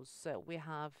cause. We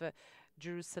have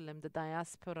Jerusalem, the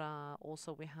diaspora.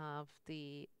 Also, we have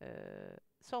the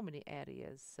so many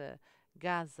areas,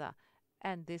 Gaza,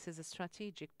 and this is a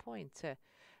strategic point.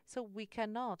 So we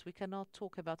cannot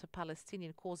talk about a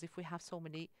Palestinian cause if we have so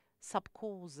many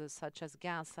sub-causes such as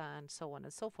Gaza and so on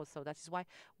and so forth. So that is why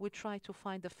we try to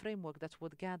find a framework that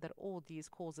would gather all these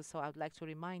causes. So I would like to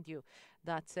remind you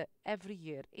that every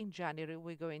year in January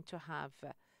we're going to have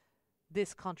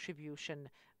this contribution.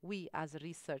 We as a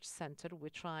research center, we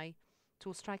try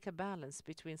to strike a balance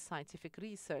between scientific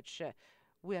research.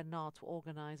 We are not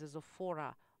organizers of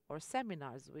fora or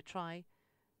seminars. We try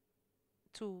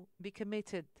to be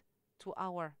committed to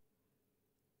our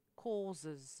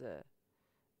causes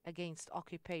against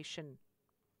occupation,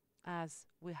 as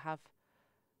we have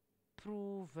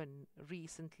proven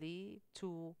recently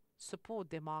to support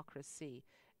democracy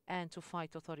and to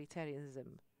fight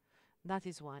authoritarianism. That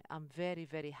is why I'm very,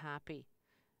 very happy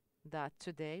that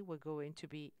today we're going to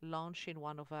be launching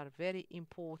one of our very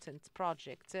important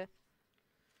projects.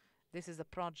 This is a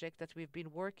project that we've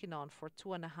been working on for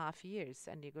 2.5 years,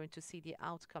 and you're going to see the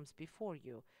outcomes before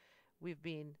you. We've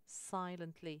been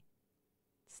silently,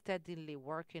 steadily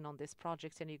working on this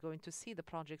project, and you're going to see the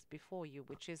projects before you,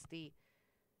 which is the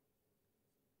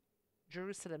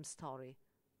Jerusalem story,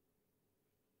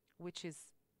 which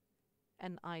is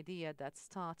an idea that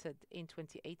started in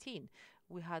 2018.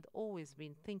 We had always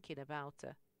been thinking about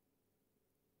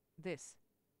this.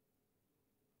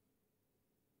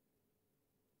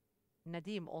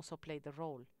 Nadim also played a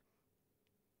role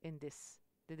in this,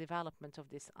 the development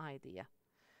of this idea.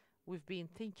 We've been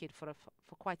thinking for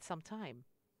quite some time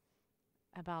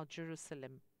about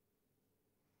Jerusalem.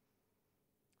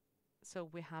 So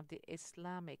we have the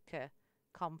Islamic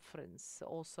conference.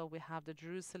 Also, we have the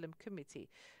Jerusalem Committee.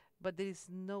 But there is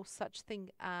no such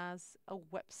thing as a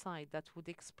website that would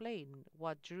explain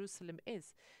what Jerusalem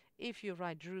is. If you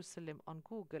write Jerusalem on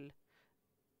Google,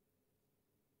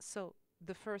 so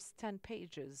the first 10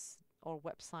 pages or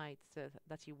websites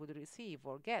that you would receive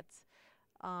or get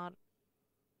are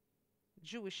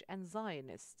Jewish and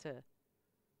Zionist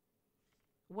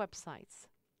websites.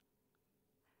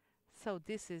 So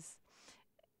this is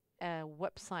a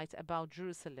website about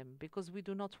Jerusalem, because we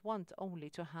do not want only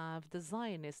to have the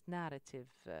Zionist narrative.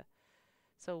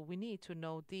 So we need to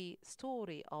know the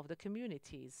story of the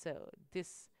communities. So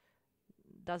this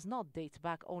does not date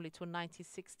back only to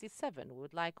 1967. We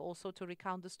would like also to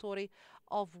recount the story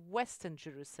of Western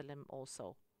Jerusalem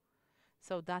also.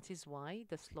 So that is why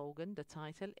the slogan, the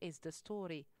title is The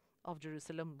Story of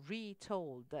Jerusalem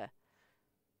retold,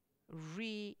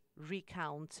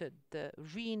 recounted,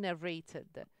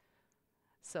 re-narrated.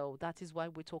 So that is why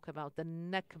we talk about the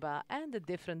Nakba and the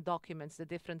different documents, the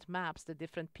different maps, the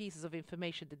different pieces of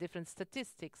information, the different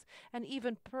statistics, and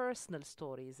even personal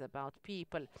stories about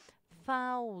people.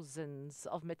 Thousands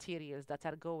of materials that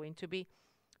are going to be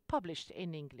published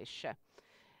in English.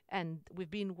 And we've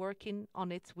been working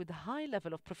on it with a high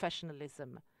level of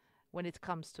professionalism when it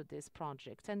comes to this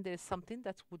project. And there's something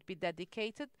that would be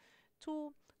dedicated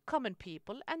to common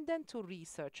people and then to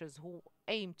researchers who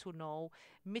aim to know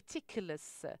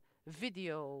meticulous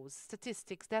videos,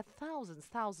 statistics. There are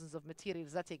thousands of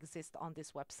materials that exist on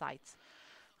this website.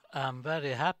 I'm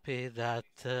very happy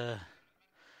that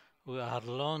we are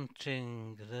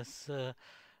launching this.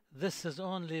 This is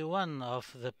only one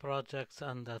of the projects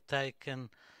undertaken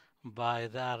by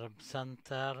the Arab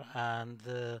Center and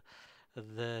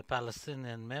the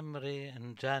Palestinian Memory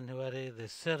in January, the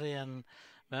Syrian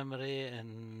Memory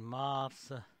in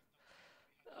March.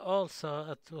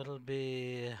 Also, it will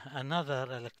be another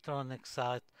electronic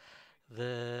site,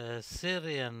 the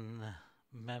Syrian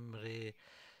Memory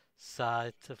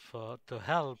site, to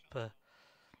help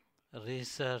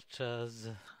researchers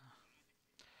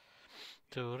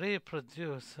to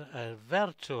reproduce a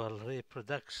virtual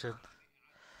reproduction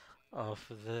of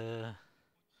the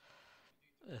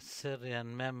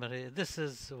Syrian memory. This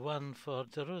is one for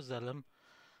Jerusalem.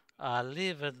 I'll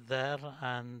leave it there,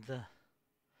 and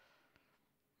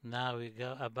now we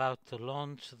go about to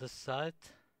launch the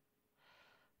site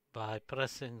by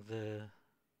pressing the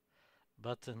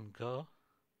button go.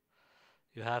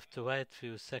 You have to wait a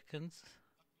few seconds.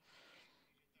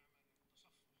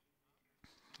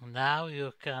 Now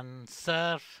you can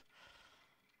surf,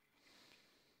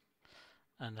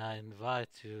 and I invite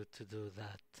you to do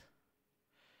that.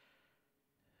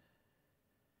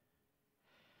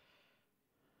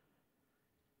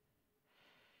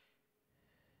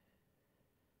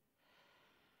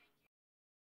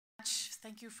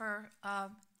 Thank you for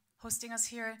hosting us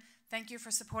here. Thank you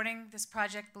for supporting this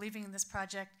project, believing in this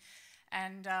project,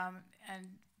 and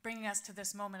bringing us to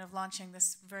this moment of launching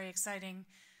this very exciting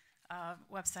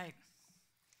website.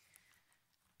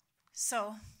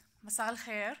 So, Masa al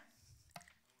Khair.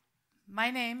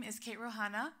 My name is Kate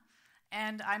Rohana,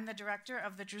 and I'm the director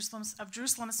of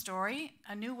Jerusalem Story,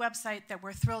 a new website that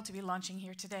we're thrilled to be launching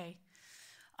here today,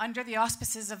 under the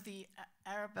auspices of the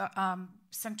Arab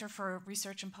Center for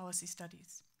Research and Policy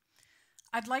Studies.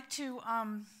 I'd like to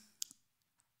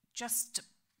just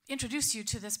introduce you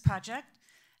to this project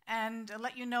and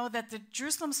let you know that the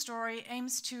Jerusalem Story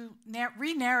aims to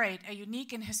re-narrate a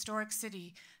unique and historic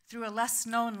city through a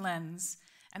less-known lens,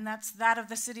 and that's that of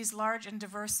the city's large and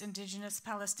diverse indigenous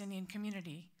Palestinian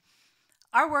community.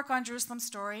 Our work on Jerusalem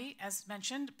Story, as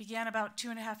mentioned, began about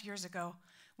 2.5 years ago.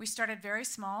 We started very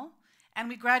small, and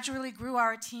we gradually grew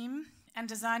our team and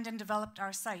designed and developed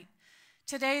our site.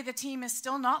 Today, the team is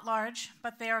still not large,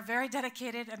 but they are very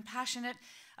dedicated and passionate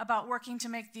about working to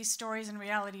make these stories and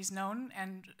realities known,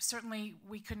 and certainly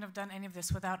we couldn't have done any of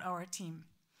this without our team.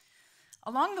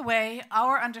 Along the way,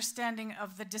 our understanding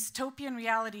of the dystopian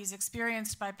realities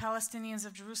experienced by Palestinians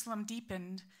of Jerusalem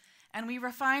deepened, and we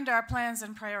refined our plans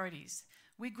and priorities.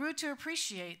 We grew to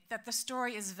appreciate that the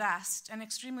story is vast and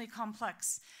extremely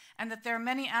complex, and that there are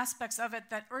many aspects of it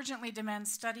that urgently demand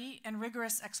study and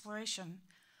rigorous exploration.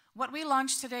 What we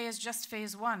launched today is just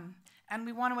phase 1, and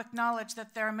we want to acknowledge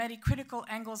that there are many critical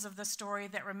angles of the story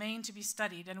that remain to be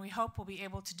studied, and we hope we'll be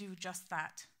able to do just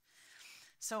that.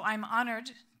 So I'm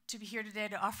honored to be here today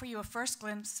to offer you a first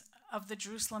glimpse of the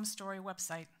Jerusalem Story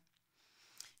website.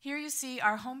 Here you see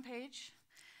our homepage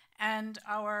and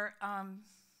our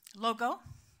logo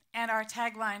and our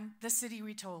tagline, "The City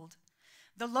Retold."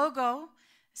 The logo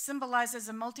symbolizes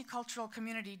a multicultural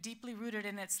community deeply rooted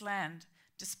in its land,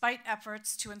 despite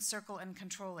efforts to encircle and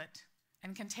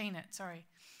contain it,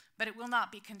 but it will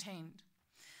not be contained.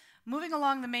 Moving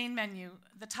along the main menu,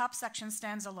 the top section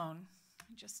stands alone.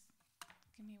 Just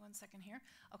give me 1 second here.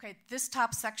 Okay, this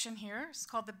top section here is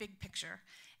called the Big Picture,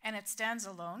 and it stands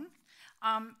alone.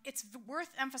 It's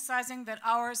worth emphasizing that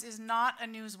ours is not a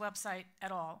news website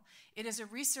at all. It is a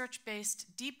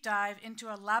research-based deep dive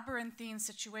into a labyrinthine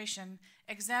situation,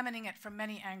 examining it from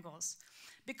many angles.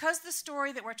 Because the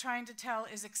story that we're trying to tell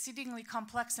is exceedingly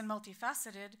complex and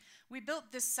multifaceted, we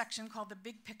built this section called the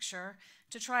Big Picture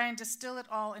to try and distill it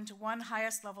all into one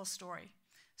highest level story.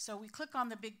 So we click on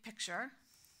the Big Picture,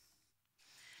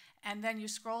 and then you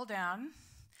scroll down,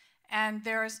 and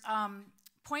there's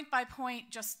point by point,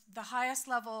 just the highest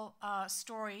level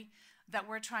story that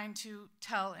we're trying to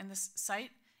tell in this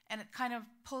site. and it kind of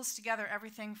pulls together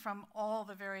everything from all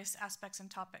the various aspects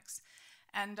and topics.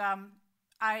 And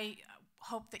I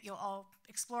hope that you'll all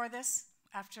explore this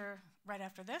right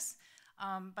after this,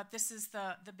 but this is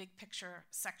the big picture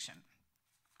section.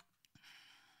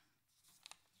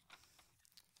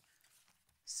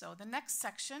 So the next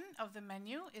section of the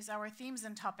menu is our themes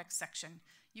and topics section.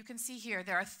 You can see here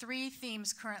there are 3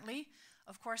 themes currently.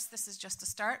 Of course, this is just a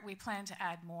start. We plan to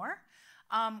add more.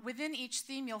 Within each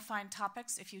theme, you'll find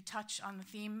topics. If you touch on the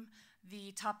theme,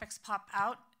 the topics pop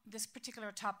out. This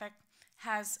particular topic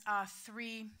has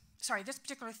this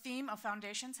particular theme of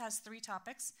foundations has 3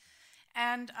 topics.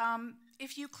 And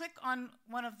if you click on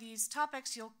one of these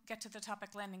topics, you'll get to the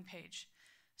topic landing page.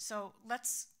 So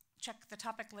let's check the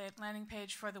topic landing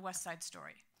page for the West Side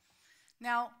Story.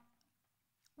 Now,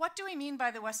 what do we mean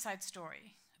by the West Side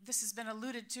Story? This has been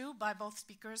alluded to by both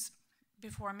speakers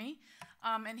before me,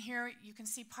 and here you can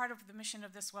see part of the mission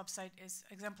of this website is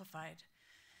exemplified.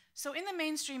 So in the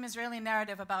mainstream Israeli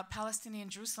narrative about Palestinian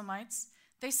Jerusalemites,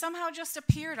 they somehow just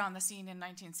appeared on the scene in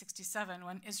 1967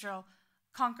 when Israel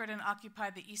conquered and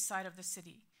occupied the east side of the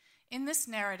city. In this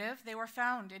narrative, they were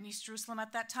found in East Jerusalem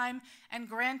at that time and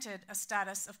granted a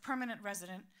status of permanent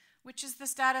resident, which is the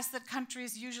status that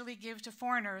countries usually give to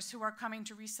foreigners who are coming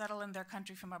to resettle in their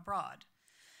country from abroad.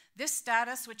 This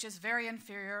status, which is very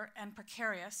inferior and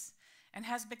precarious, and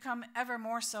has become ever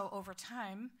more so over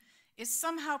time, is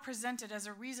somehow presented as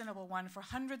a reasonable one for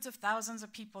hundreds of thousands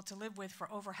of people to live with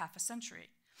for over half a century.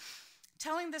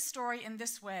 Telling this story in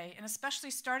this way, and especially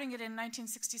starting it in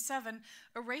 1967,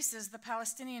 erases the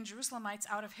Palestinian Jerusalemites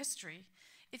out of history.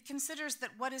 It considers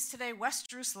that what is today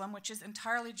West Jerusalem, which is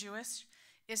entirely Jewish,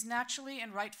 is naturally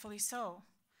and rightfully so.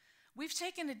 We've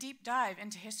taken a deep dive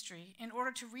into history in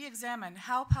order to re-examine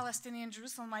how Palestinian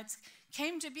Jerusalemites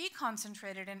came to be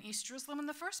concentrated in East Jerusalem in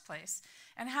the first place,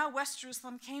 and how West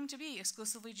Jerusalem came to be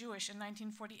exclusively Jewish in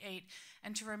 1948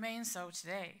 and to remain so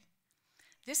today.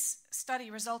 This study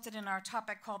resulted in our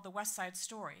topic called the West Side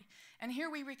Story, and here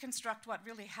we reconstruct what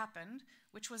really happened,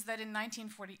 which was that in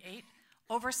 1948,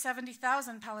 over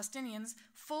 70,000 Palestinians,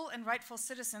 full and rightful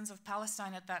citizens of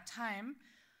Palestine at that time,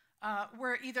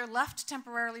 were either left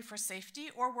temporarily for safety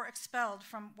or were expelled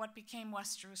from what became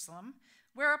West Jerusalem,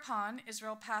 whereupon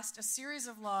Israel passed a series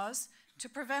of laws to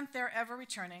prevent their ever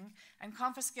returning and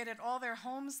confiscated all their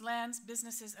homes, lands,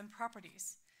 businesses, and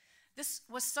properties. This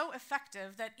was so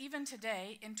effective that even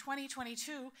today, in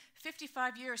 2022,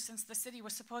 55 years since the city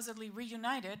was supposedly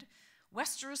reunited,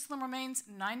 West Jerusalem remains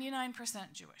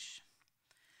 99% Jewish.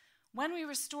 When we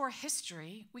restore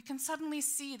history, we can suddenly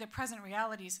see the present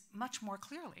realities much more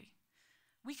clearly.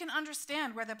 We can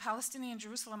understand where the Palestinian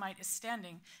Jerusalemite is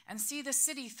standing and see the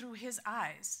city through his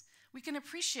eyes. We can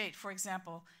appreciate, for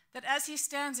example, that as he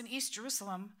stands in East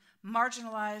Jerusalem,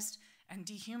 marginalized and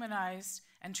dehumanized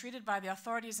and treated by the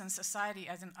authorities and society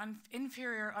as an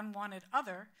inferior, unwanted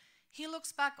other, he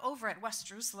looks back over at West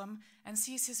Jerusalem and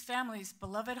sees his family's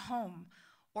beloved home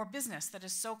or business that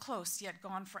is so close yet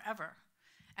gone forever.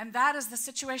 And that is the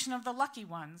situation of the lucky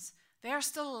ones. They are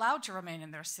still allowed to remain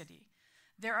in their city.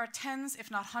 There are tens, if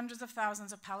not hundreds of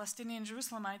thousands of Palestinian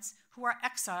Jerusalemites who are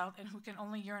exiled and who can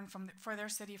only yearn for their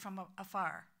city from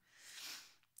afar.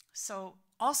 So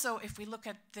also, if we look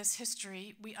at this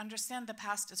history, we understand the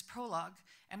past as prologue,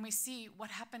 and we see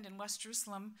what happened in West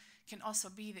Jerusalem can also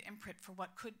be the imprint for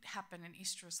what could happen in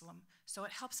East Jerusalem. So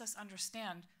it helps us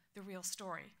understand the real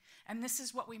story. And this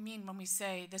is what we mean when we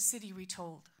say the city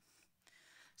retold.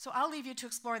 So I'll leave you to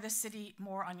explore this city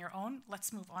more on your own.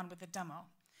 Let's move on with the demo.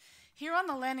 Here on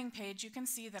the landing page, you can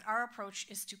see that our approach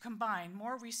is to combine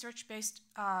more research-based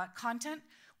content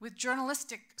with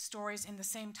journalistic stories in the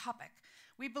same topic.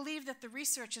 We believe that the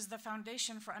research is the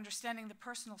foundation for understanding the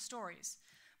personal stories,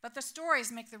 but the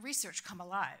stories make the research come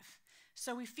alive.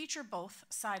 So we feature both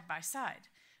side by side.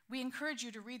 We encourage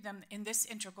you to read them in this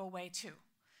integral way too.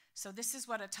 So this is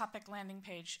what a topic landing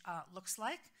page looks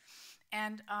like.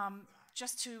 And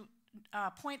just to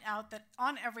point out that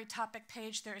on every topic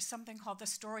page there is something called the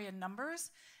story in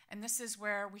numbers, and this is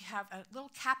where we have a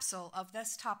little capsule of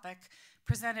this topic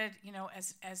presented,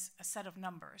 as a set of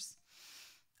numbers.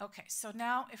 Okay, so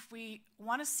now if we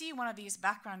want to see one of these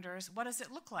backgrounders, what does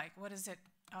it look like? What does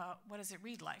it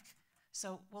read like?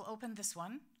 So we'll open this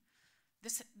one.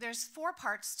 There's 4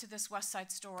 parts to this West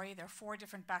Side Story. There are 4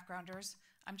 different backgrounders.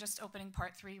 I'm just opening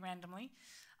part 3 randomly.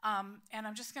 And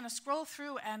I'm just going to scroll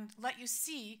through and let you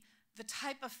see the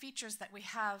type of features that we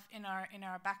have in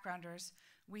our backgrounders.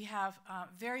 We have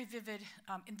very vivid,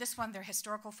 in this one they're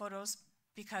historical photos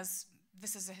because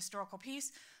this is a historical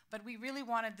piece, but we really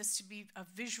wanted this to be a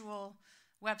visual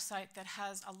website that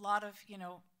has a lot of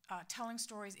telling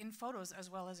stories in photos as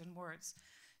well as in words.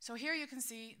 So here you can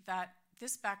see that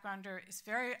this backgrounder is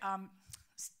very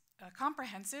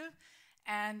comprehensive,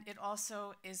 and it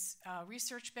also is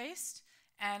research-based,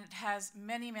 and it has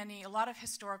a lot of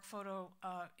historic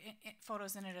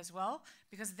photos in it as well,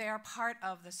 because they are part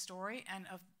of the story and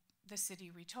of the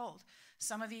city retold.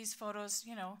 Some of these photos,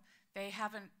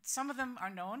 some of them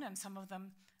are known and some of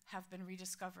them have been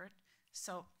rediscovered.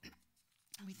 So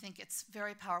we think it's a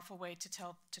very powerful way to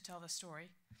tell the story.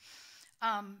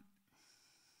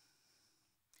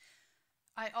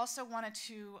 I also wanted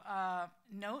to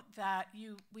note that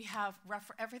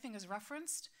everything is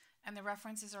referenced, and the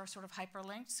references are sort of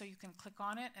hyperlinked, so you can click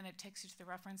on it and it takes you to the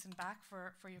reference and back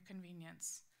for your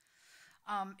convenience.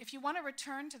 If you want to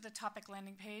return to the topic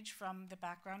landing page from the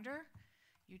backgrounder,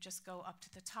 you just go up to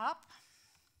the top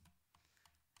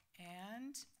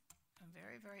and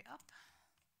very, very up.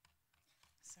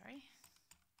 Sorry.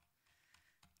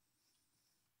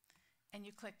 And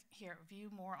you click here, view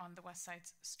more on the West Side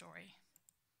Story.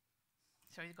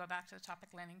 So you go back to the topic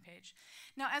landing page.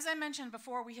 Now, as I mentioned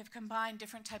before, we have combined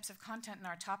different types of content in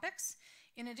our topics.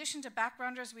 In addition to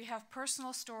backgrounders, we have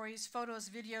personal stories, photos,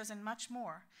 videos, and much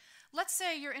more. Let's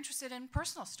say you're interested in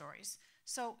personal stories.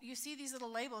 So you see these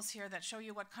little labels here that show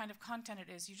you what kind of content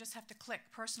it is. You just have to click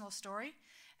personal story,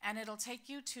 and it'll take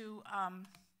you to,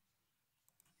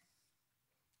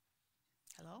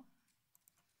 hello?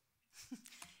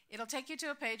 It'll take you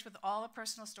to a page with all the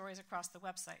personal stories across the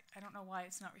website. I don't know why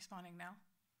it's not responding now.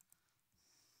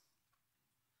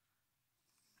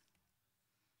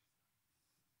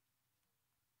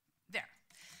 There.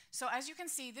 So as you can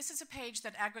see, this is a page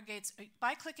that aggregates.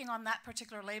 By clicking on that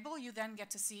particular label, you then get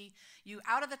to see you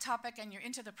out of the topic and you're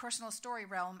into the personal story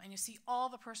realm, and you see all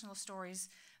the personal stories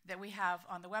that we have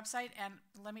on the website. And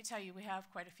let me tell you, we have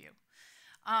quite a few.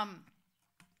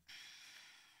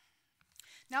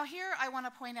 Now here I want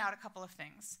to point out a couple of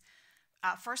things.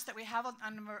 First, that we have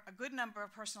a good number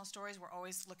of personal stories. We're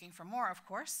always looking for more, of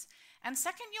course. And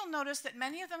second, you'll notice that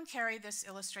many of them carry this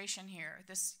illustration here,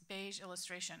 this beige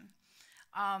illustration.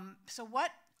 So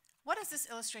what does this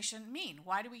illustration mean?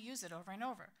 Why do we use it over and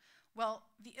over? Well,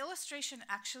 the illustration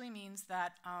actually means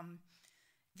that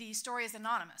the story is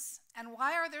anonymous. And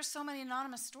why are there so many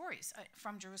anonymous stories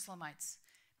from Jerusalemites?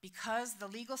 Because the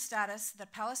legal status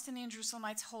that Palestinian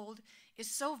Jerusalemites hold is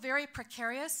so very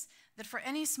precarious that for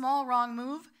any small wrong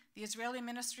move, the Israeli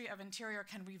Ministry of Interior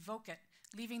can revoke it,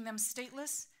 leaving them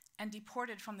stateless and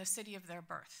deported from the city of their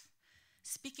birth.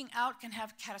 Speaking out can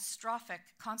have catastrophic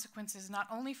consequences not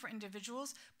only for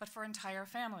individuals, but for entire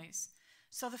families.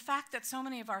 So the fact that so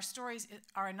many of our stories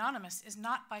are anonymous is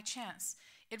not by chance.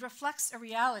 It reflects a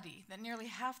reality that nearly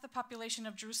half the population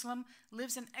of Jerusalem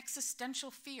lives in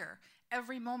existential fear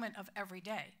every moment of every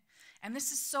day. And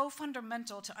this is so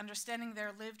fundamental to understanding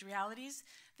their lived realities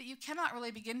that you cannot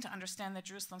really begin to understand the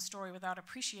Jerusalem story without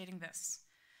appreciating this.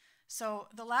 So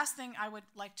the last thing I would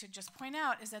like to just point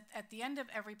out is that at the end of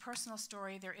every personal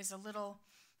story, there is a little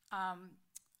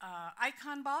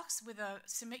icon box with a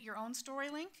submit your own story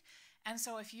link. And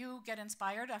so if you get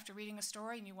inspired after reading a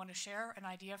story and you want to share an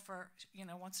idea for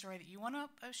one story that you want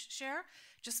to share,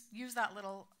 just use that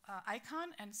little icon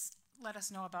and let us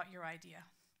know about your idea.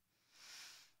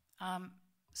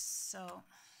 So,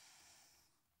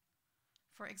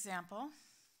 for example,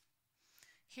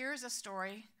 here's a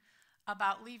story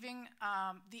about leaving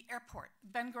the airport,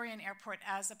 Ben Gurion Airport,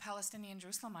 as a Palestinian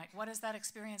Jerusalemite. What is that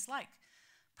experience like?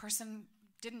 Person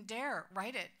didn't dare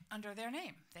write it under their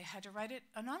name. They had to write it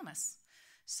anonymous.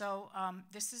 So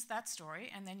this is that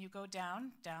story, and then you go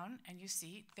down, and you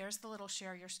see there's the little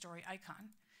share your story icon.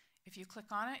 If you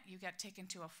click on it, you get taken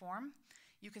to a form.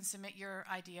 You can submit your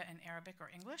idea in Arabic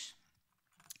or English.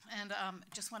 And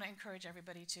just want to encourage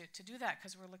everybody to do that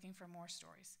because we're looking for more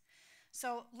stories.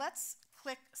 So let's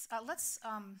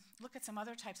look at some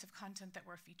other types of content that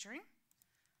we're featuring.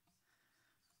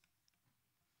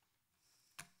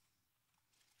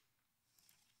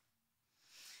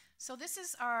 So this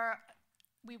is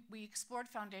we explored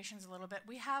foundations a little bit.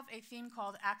 We have a theme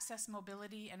called Access,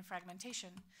 Mobility, and Fragmentation.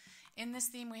 In this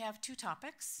theme, we have two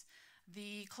topics: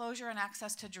 the closure and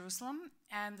access to Jerusalem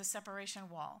and the separation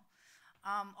wall,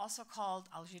 also called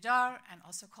Al-Jidar and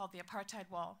also called the apartheid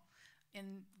wall.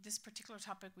 In this particular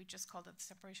topic, we just called it the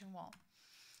separation wall.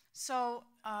 So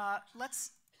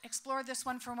let's explore this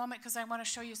one for a moment because I want to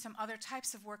show you some other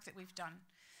types of work that we've done.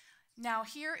 Now,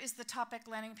 here is the topic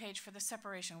landing page for the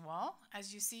separation wall.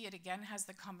 As you see, it again has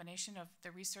the combination of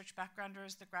the research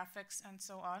backgrounders, the graphics, and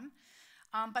so on.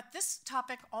 But this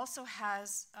topic also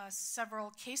has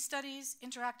several case studies,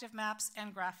 interactive maps,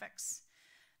 and graphics.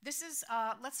 This is,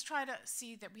 let's try to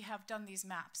see that we have done these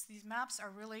maps. These maps are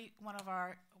really one of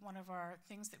our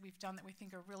things that we've done that we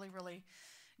think are really, really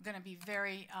going to be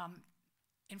very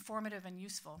informative and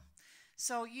useful.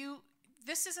 So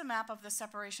this is a map of the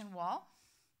separation wall.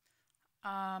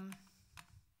 I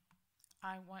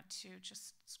want to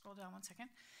just scroll down one second.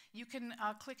 You can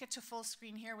click it to full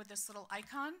screen here with this little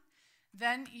icon.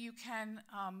 Then you can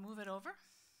move it over.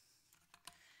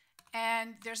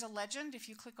 And there's a legend. If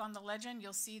you click on the legend,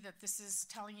 you'll see that this is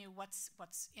telling you what's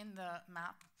in the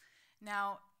map.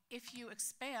 Now, if you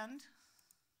expand,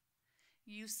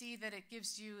 you see that it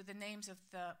gives you the names of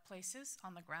the places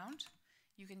on the ground.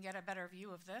 You can get a better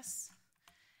view of this.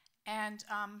 And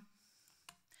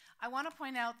I want to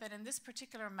point out that in this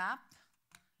particular map,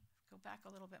 go back a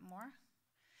little bit more.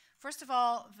 First of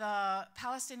all, the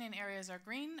Palestinian areas are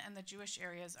green and the Jewish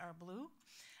areas are blue.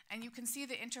 And you can see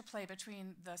the interplay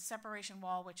between the separation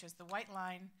wall, which is the white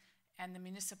line, and the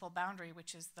municipal boundary,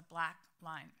 which is the black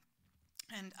line.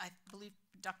 And I believe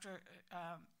Dr.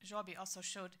 Joabi also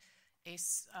showed a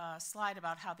slide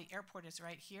about how the airport is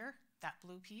right here, that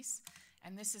blue piece.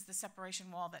 And this is the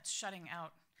separation wall that's shutting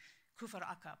out Kufr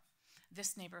Aqab,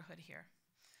 this neighborhood here.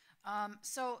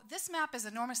 So this map is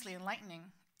enormously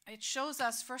enlightening. It shows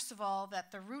us, first of all,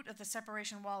 that the route of the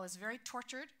separation wall is very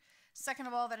tortured. Second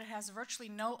of all, that it has virtually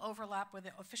no overlap with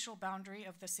the official boundary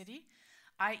of the city,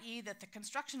 i.e. that the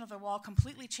construction of the wall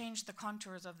completely changed the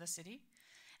contours of the city.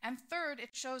 And third,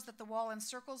 it shows that the wall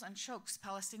encircles and chokes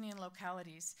Palestinian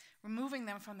localities, removing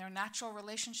them from their natural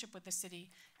relationship with the city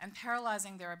and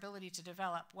paralyzing their ability to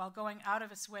develop, while going out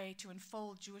of its way to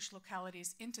enfold Jewish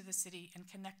localities into the city and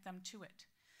connect them to it.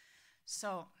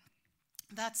 So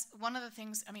that's one of the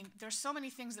things. I mean, there's so many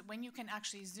things that when you can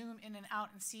actually zoom in and out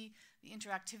and see the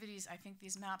interactivities, I think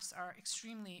these maps are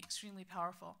extremely, extremely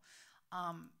powerful.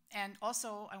 And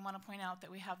also, I want to point out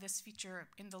that we have this feature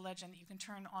in the legend that you can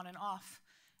turn on and off.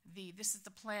 This is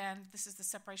the plan, this is the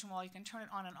separation wall. You can turn it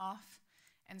on and off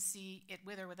and see it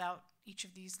with or without each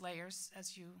of these layers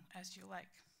as you like.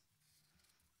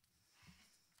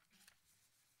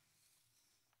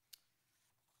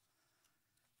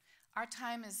 Our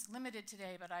time is limited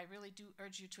today, but I really do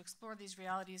urge you to explore these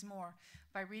realities more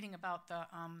by reading about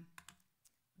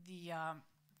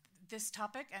this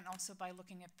topic and also by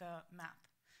looking at the map.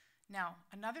 Now,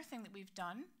 another thing that we've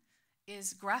done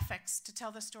is graphics, to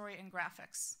tell the story in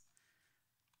graphics.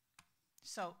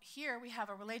 So here we have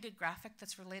a related graphic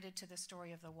that's related to the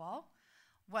story of the wall.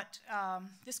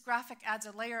 This graphic adds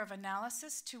a layer of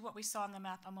analysis to what we saw on the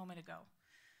map a moment ago.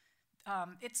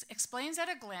 It explains at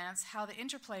a glance how the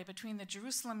interplay between the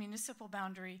Jerusalem municipal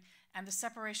boundary and the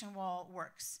separation wall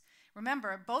works.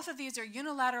 Remember, both of these are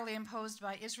unilaterally imposed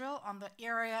by Israel on the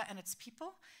area and its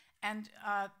people, and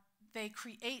the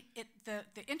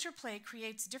interplay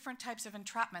creates different types of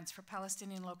entrapments for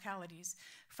Palestinian localities,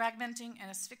 fragmenting and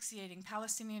asphyxiating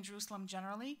Palestinian Jerusalem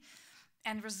generally,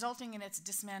 and resulting in its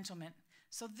dismantlement.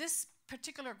 So this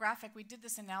particular graphic, we did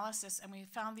this analysis and we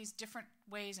found these different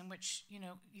ways in which,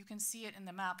 you can see it in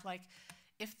the map. Like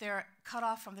if they're cut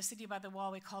off from the city by the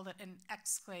wall, we called it an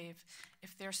exclave.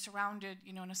 If they're surrounded,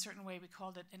 in a certain way, we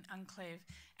called it an enclave.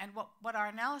 And what our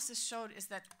analysis showed is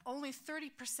that only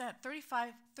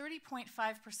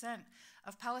 30.5%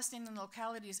 of Palestinian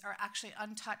localities are actually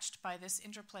untouched by this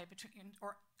interplay between,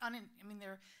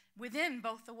 they're within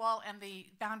both the wall and the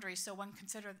boundary, so one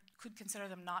could consider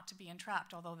them not to be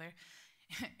entrapped, although they're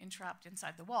entrapped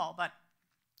inside the wall. But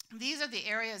these are the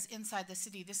areas inside the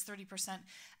city. This 30%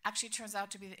 actually turns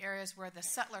out to be the areas where the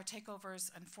settler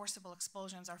takeovers and forcible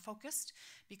expulsions are focused,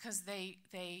 because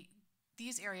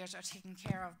these areas are taken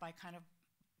care of by kind of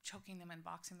choking them and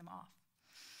boxing them off.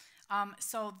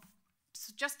 So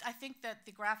I think that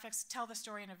the graphics tell the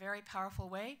story in a very powerful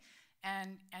way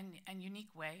and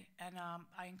unique way, and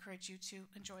I encourage you to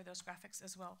enjoy those graphics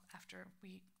as well after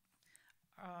we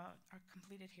are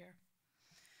completed here.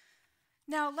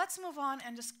 Now let's move on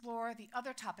and explore the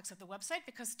other topics of the website,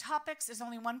 because topics is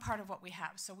only one part of what we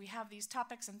have. So we have these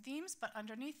topics and themes, but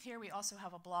underneath here we also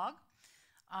have a blog.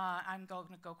 I'm going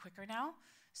to go quicker now.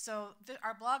 So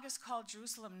our blog is called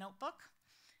Jerusalem Notebook,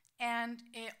 and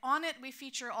on it we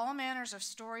feature all manners of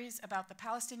stories about the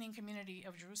Palestinian community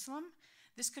of Jerusalem.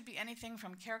 This could be anything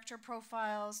from character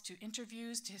profiles to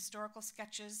interviews to historical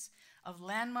sketches of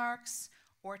landmarks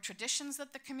or traditions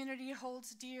that the community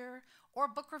holds dear, or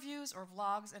book reviews or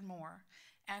vlogs and more.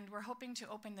 And we're hoping to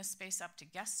open this space up to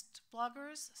guest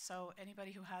bloggers, so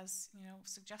anybody who has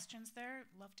suggestions there,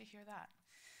 love to hear that.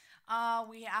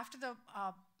 After the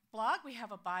blog, we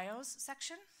have a bios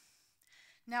section.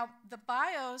 Now, the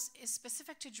bios is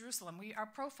specific to Jerusalem. We are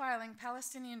profiling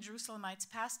Palestinian Jerusalemites,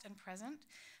 past and present,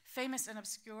 famous and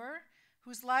obscure,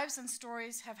 whose lives and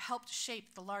stories have helped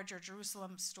shape the larger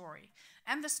Jerusalem story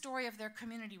and the story of their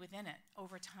community within it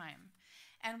over time.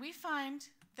 And we find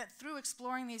that through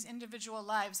exploring these individual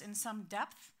lives in some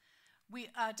depth, we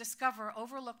discover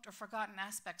overlooked or forgotten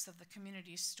aspects of the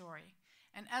community's story.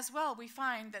 And as well, we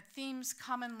find that themes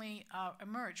commonly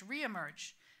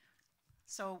re-emerge.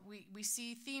 So we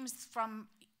see themes from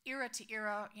era to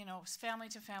era, family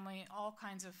to family, all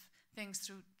kinds of things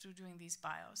through doing these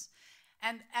bios.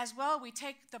 And as well, we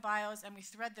take the bios and we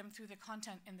thread them through the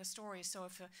content in the story. So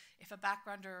if a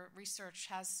backgrounder research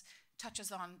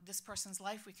touches on this person's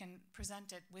life, we can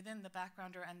present it within the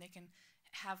backgrounder and they can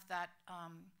have that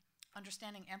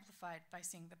understanding amplified by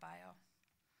seeing the bio.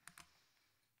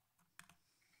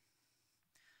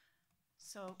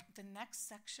 So the next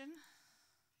section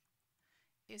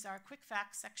is our quick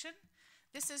facts section.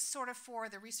 This is sort of for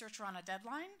the researcher on a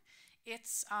deadline.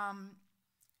 It's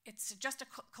just a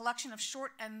collection of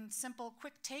short and simple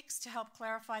quick takes to help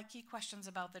clarify key questions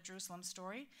about the Jerusalem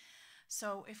story.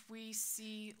 So if we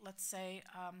see, let's say,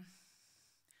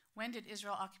 when did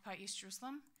Israel occupy East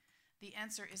Jerusalem? The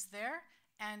answer is there.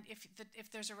 And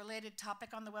if there's a related topic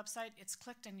on the website, it's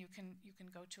clicked and you can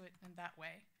go to it in that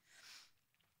way.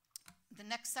 The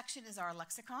next section is our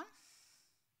lexicon.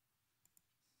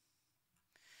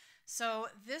 So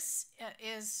this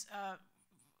is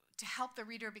to help the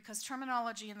reader because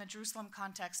terminology in the Jerusalem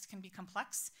context can be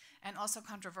complex and also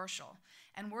controversial,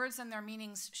 and words and their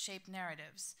meanings shape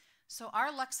narratives. So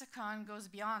our lexicon goes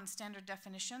beyond standard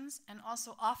definitions and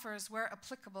also offers, where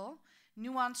applicable,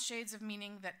 nuanced shades of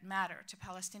meaning that matter to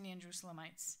Palestinian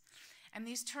Jerusalemites. And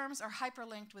these terms are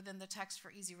hyperlinked within the text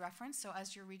for easy reference, so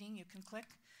as you're reading, you can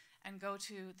click and go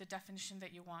to the definition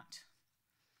that you want.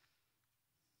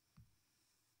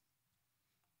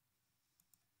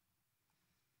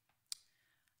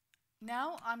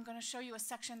 Now I'm going to show you a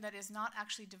section that is not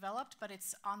actually developed, but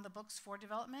it's on the books for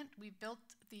development. We built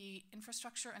the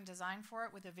infrastructure and design for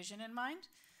it with a vision in mind.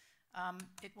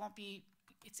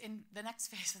 It's in the next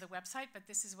phase of the website, but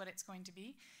this is what it's going to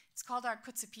be. It's called our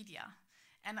Kutzipedia.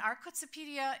 And our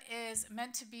Kutzipedia is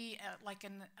meant to be like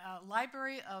a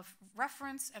library of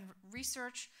reference and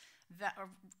research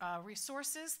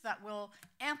resources that will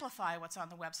amplify what's on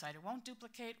the website. It won't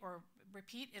duplicate or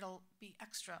repeat, it'll be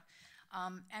extra.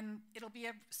 And it'll be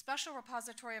a special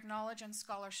repository of knowledge and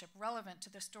scholarship relevant to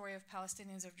the story of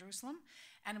Palestinians of Jerusalem,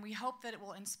 and we hope that it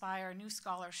will inspire new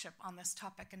scholarship on this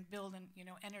topic and build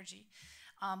energy.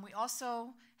 We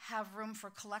also have room for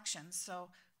collections, so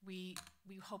we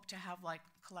hope to have like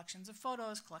collections of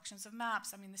photos, collections of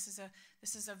maps. I mean, this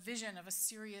is a vision of a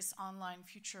serious online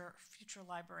future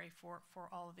library for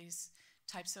all of these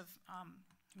types of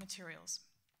materials.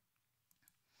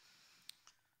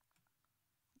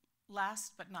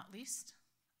 Last but not least,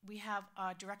 we have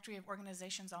a directory of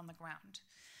organizations on the ground.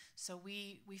 So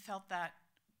we felt that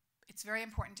it's very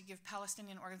important to give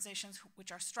Palestinian organizations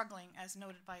which are struggling, as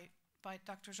noted by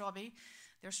Dr. Joabi.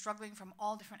 They're struggling from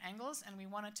all different angles, and we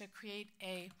wanted to create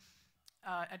a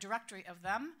directory of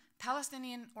them,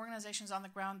 Palestinian organizations on the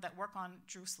ground that work on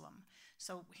Jerusalem.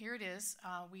 So here it is.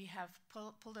 We have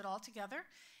pulled it all together,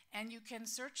 and you can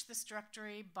search this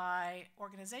directory by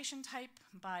organization type,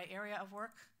 by area of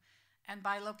work, and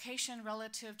by location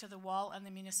relative to the wall and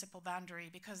the municipal boundary,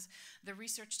 because the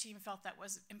research team felt that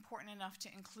was important enough to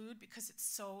include because it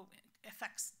so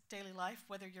affects daily life,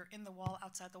 whether you're in the wall,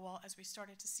 outside the wall, as we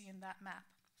started to see in that map.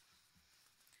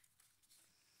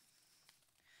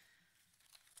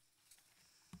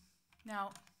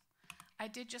 Now, I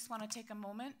did just want to take a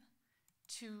moment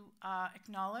to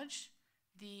acknowledge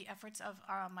the efforts of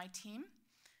my team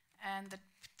and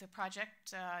the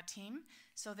project team.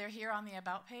 So they're here on the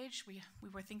About page. We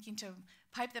were thinking to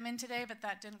pipe them in today, but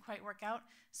that didn't quite work out.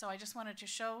 So I just wanted to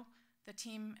show the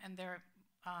team and their,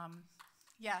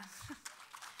 yeah.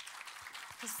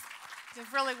 Because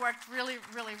they've really worked really,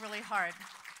 really, really hard.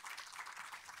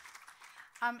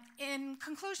 In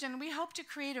conclusion, we hope to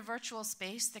create a virtual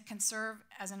space that can serve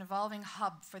as an evolving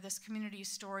hub for this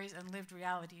community's stories and lived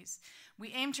realities.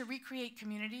 We aim to recreate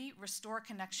community, restore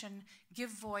connection, give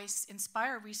voice,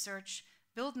 inspire research,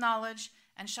 build knowledge,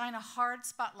 and shine a hard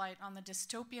spotlight on the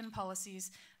dystopian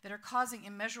policies that are causing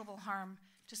immeasurable harm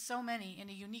to so many in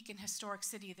a unique and historic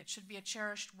city that should be a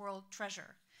cherished world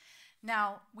treasure.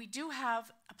 Now, we do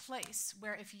have a place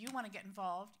where if you want to get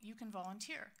involved, you can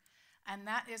volunteer. And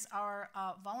that is our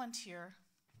volunteer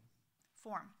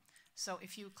form. So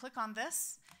if you click on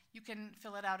this, you can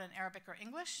fill it out in Arabic or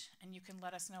English, and you can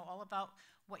let us know all about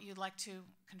what you'd like to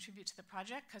contribute to the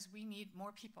project, because we need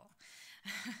more people.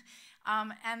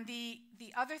 And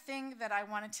the other thing that I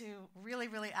wanted to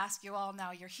really ask you all,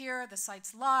 now you're here, the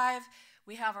site's live,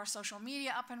 we have our social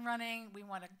media up and running, we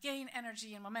want to gain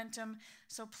energy and momentum,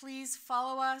 so please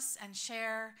follow us and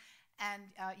share and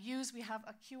we have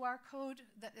a QR code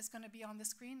that is going to be on the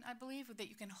screen, I believe, that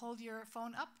you can hold your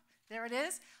phone up. There it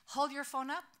is. Hold your phone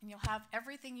up, and you'll have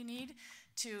everything you need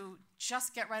to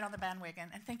just get right on the bandwagon.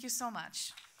 And thank you so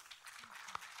much.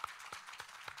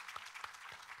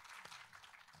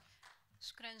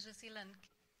 شكرا جزيلا.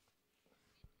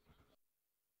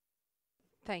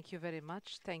 Thank you very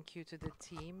much. Thank you to the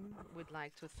team. We'd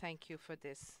like to thank you for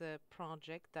this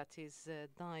project that is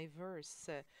diverse,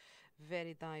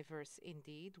 very diverse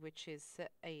indeed, which is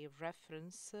a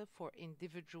reference for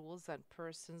individuals and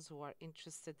persons who are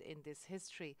interested in this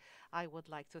history. I would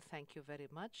like to thank you very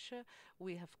much.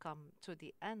 We have come to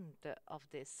the end of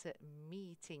this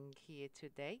meeting here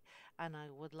today, and I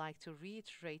would like to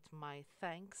reiterate my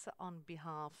thanks on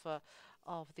behalf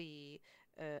of the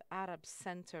Arab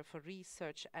Center for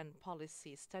Research and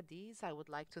Policy Studies. I would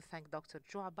like to thank Dr.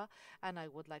 Joaba, and I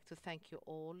would like to thank you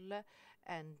all,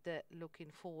 and looking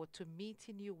forward to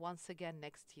meeting you once again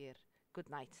next year. Good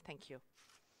night. Thank you.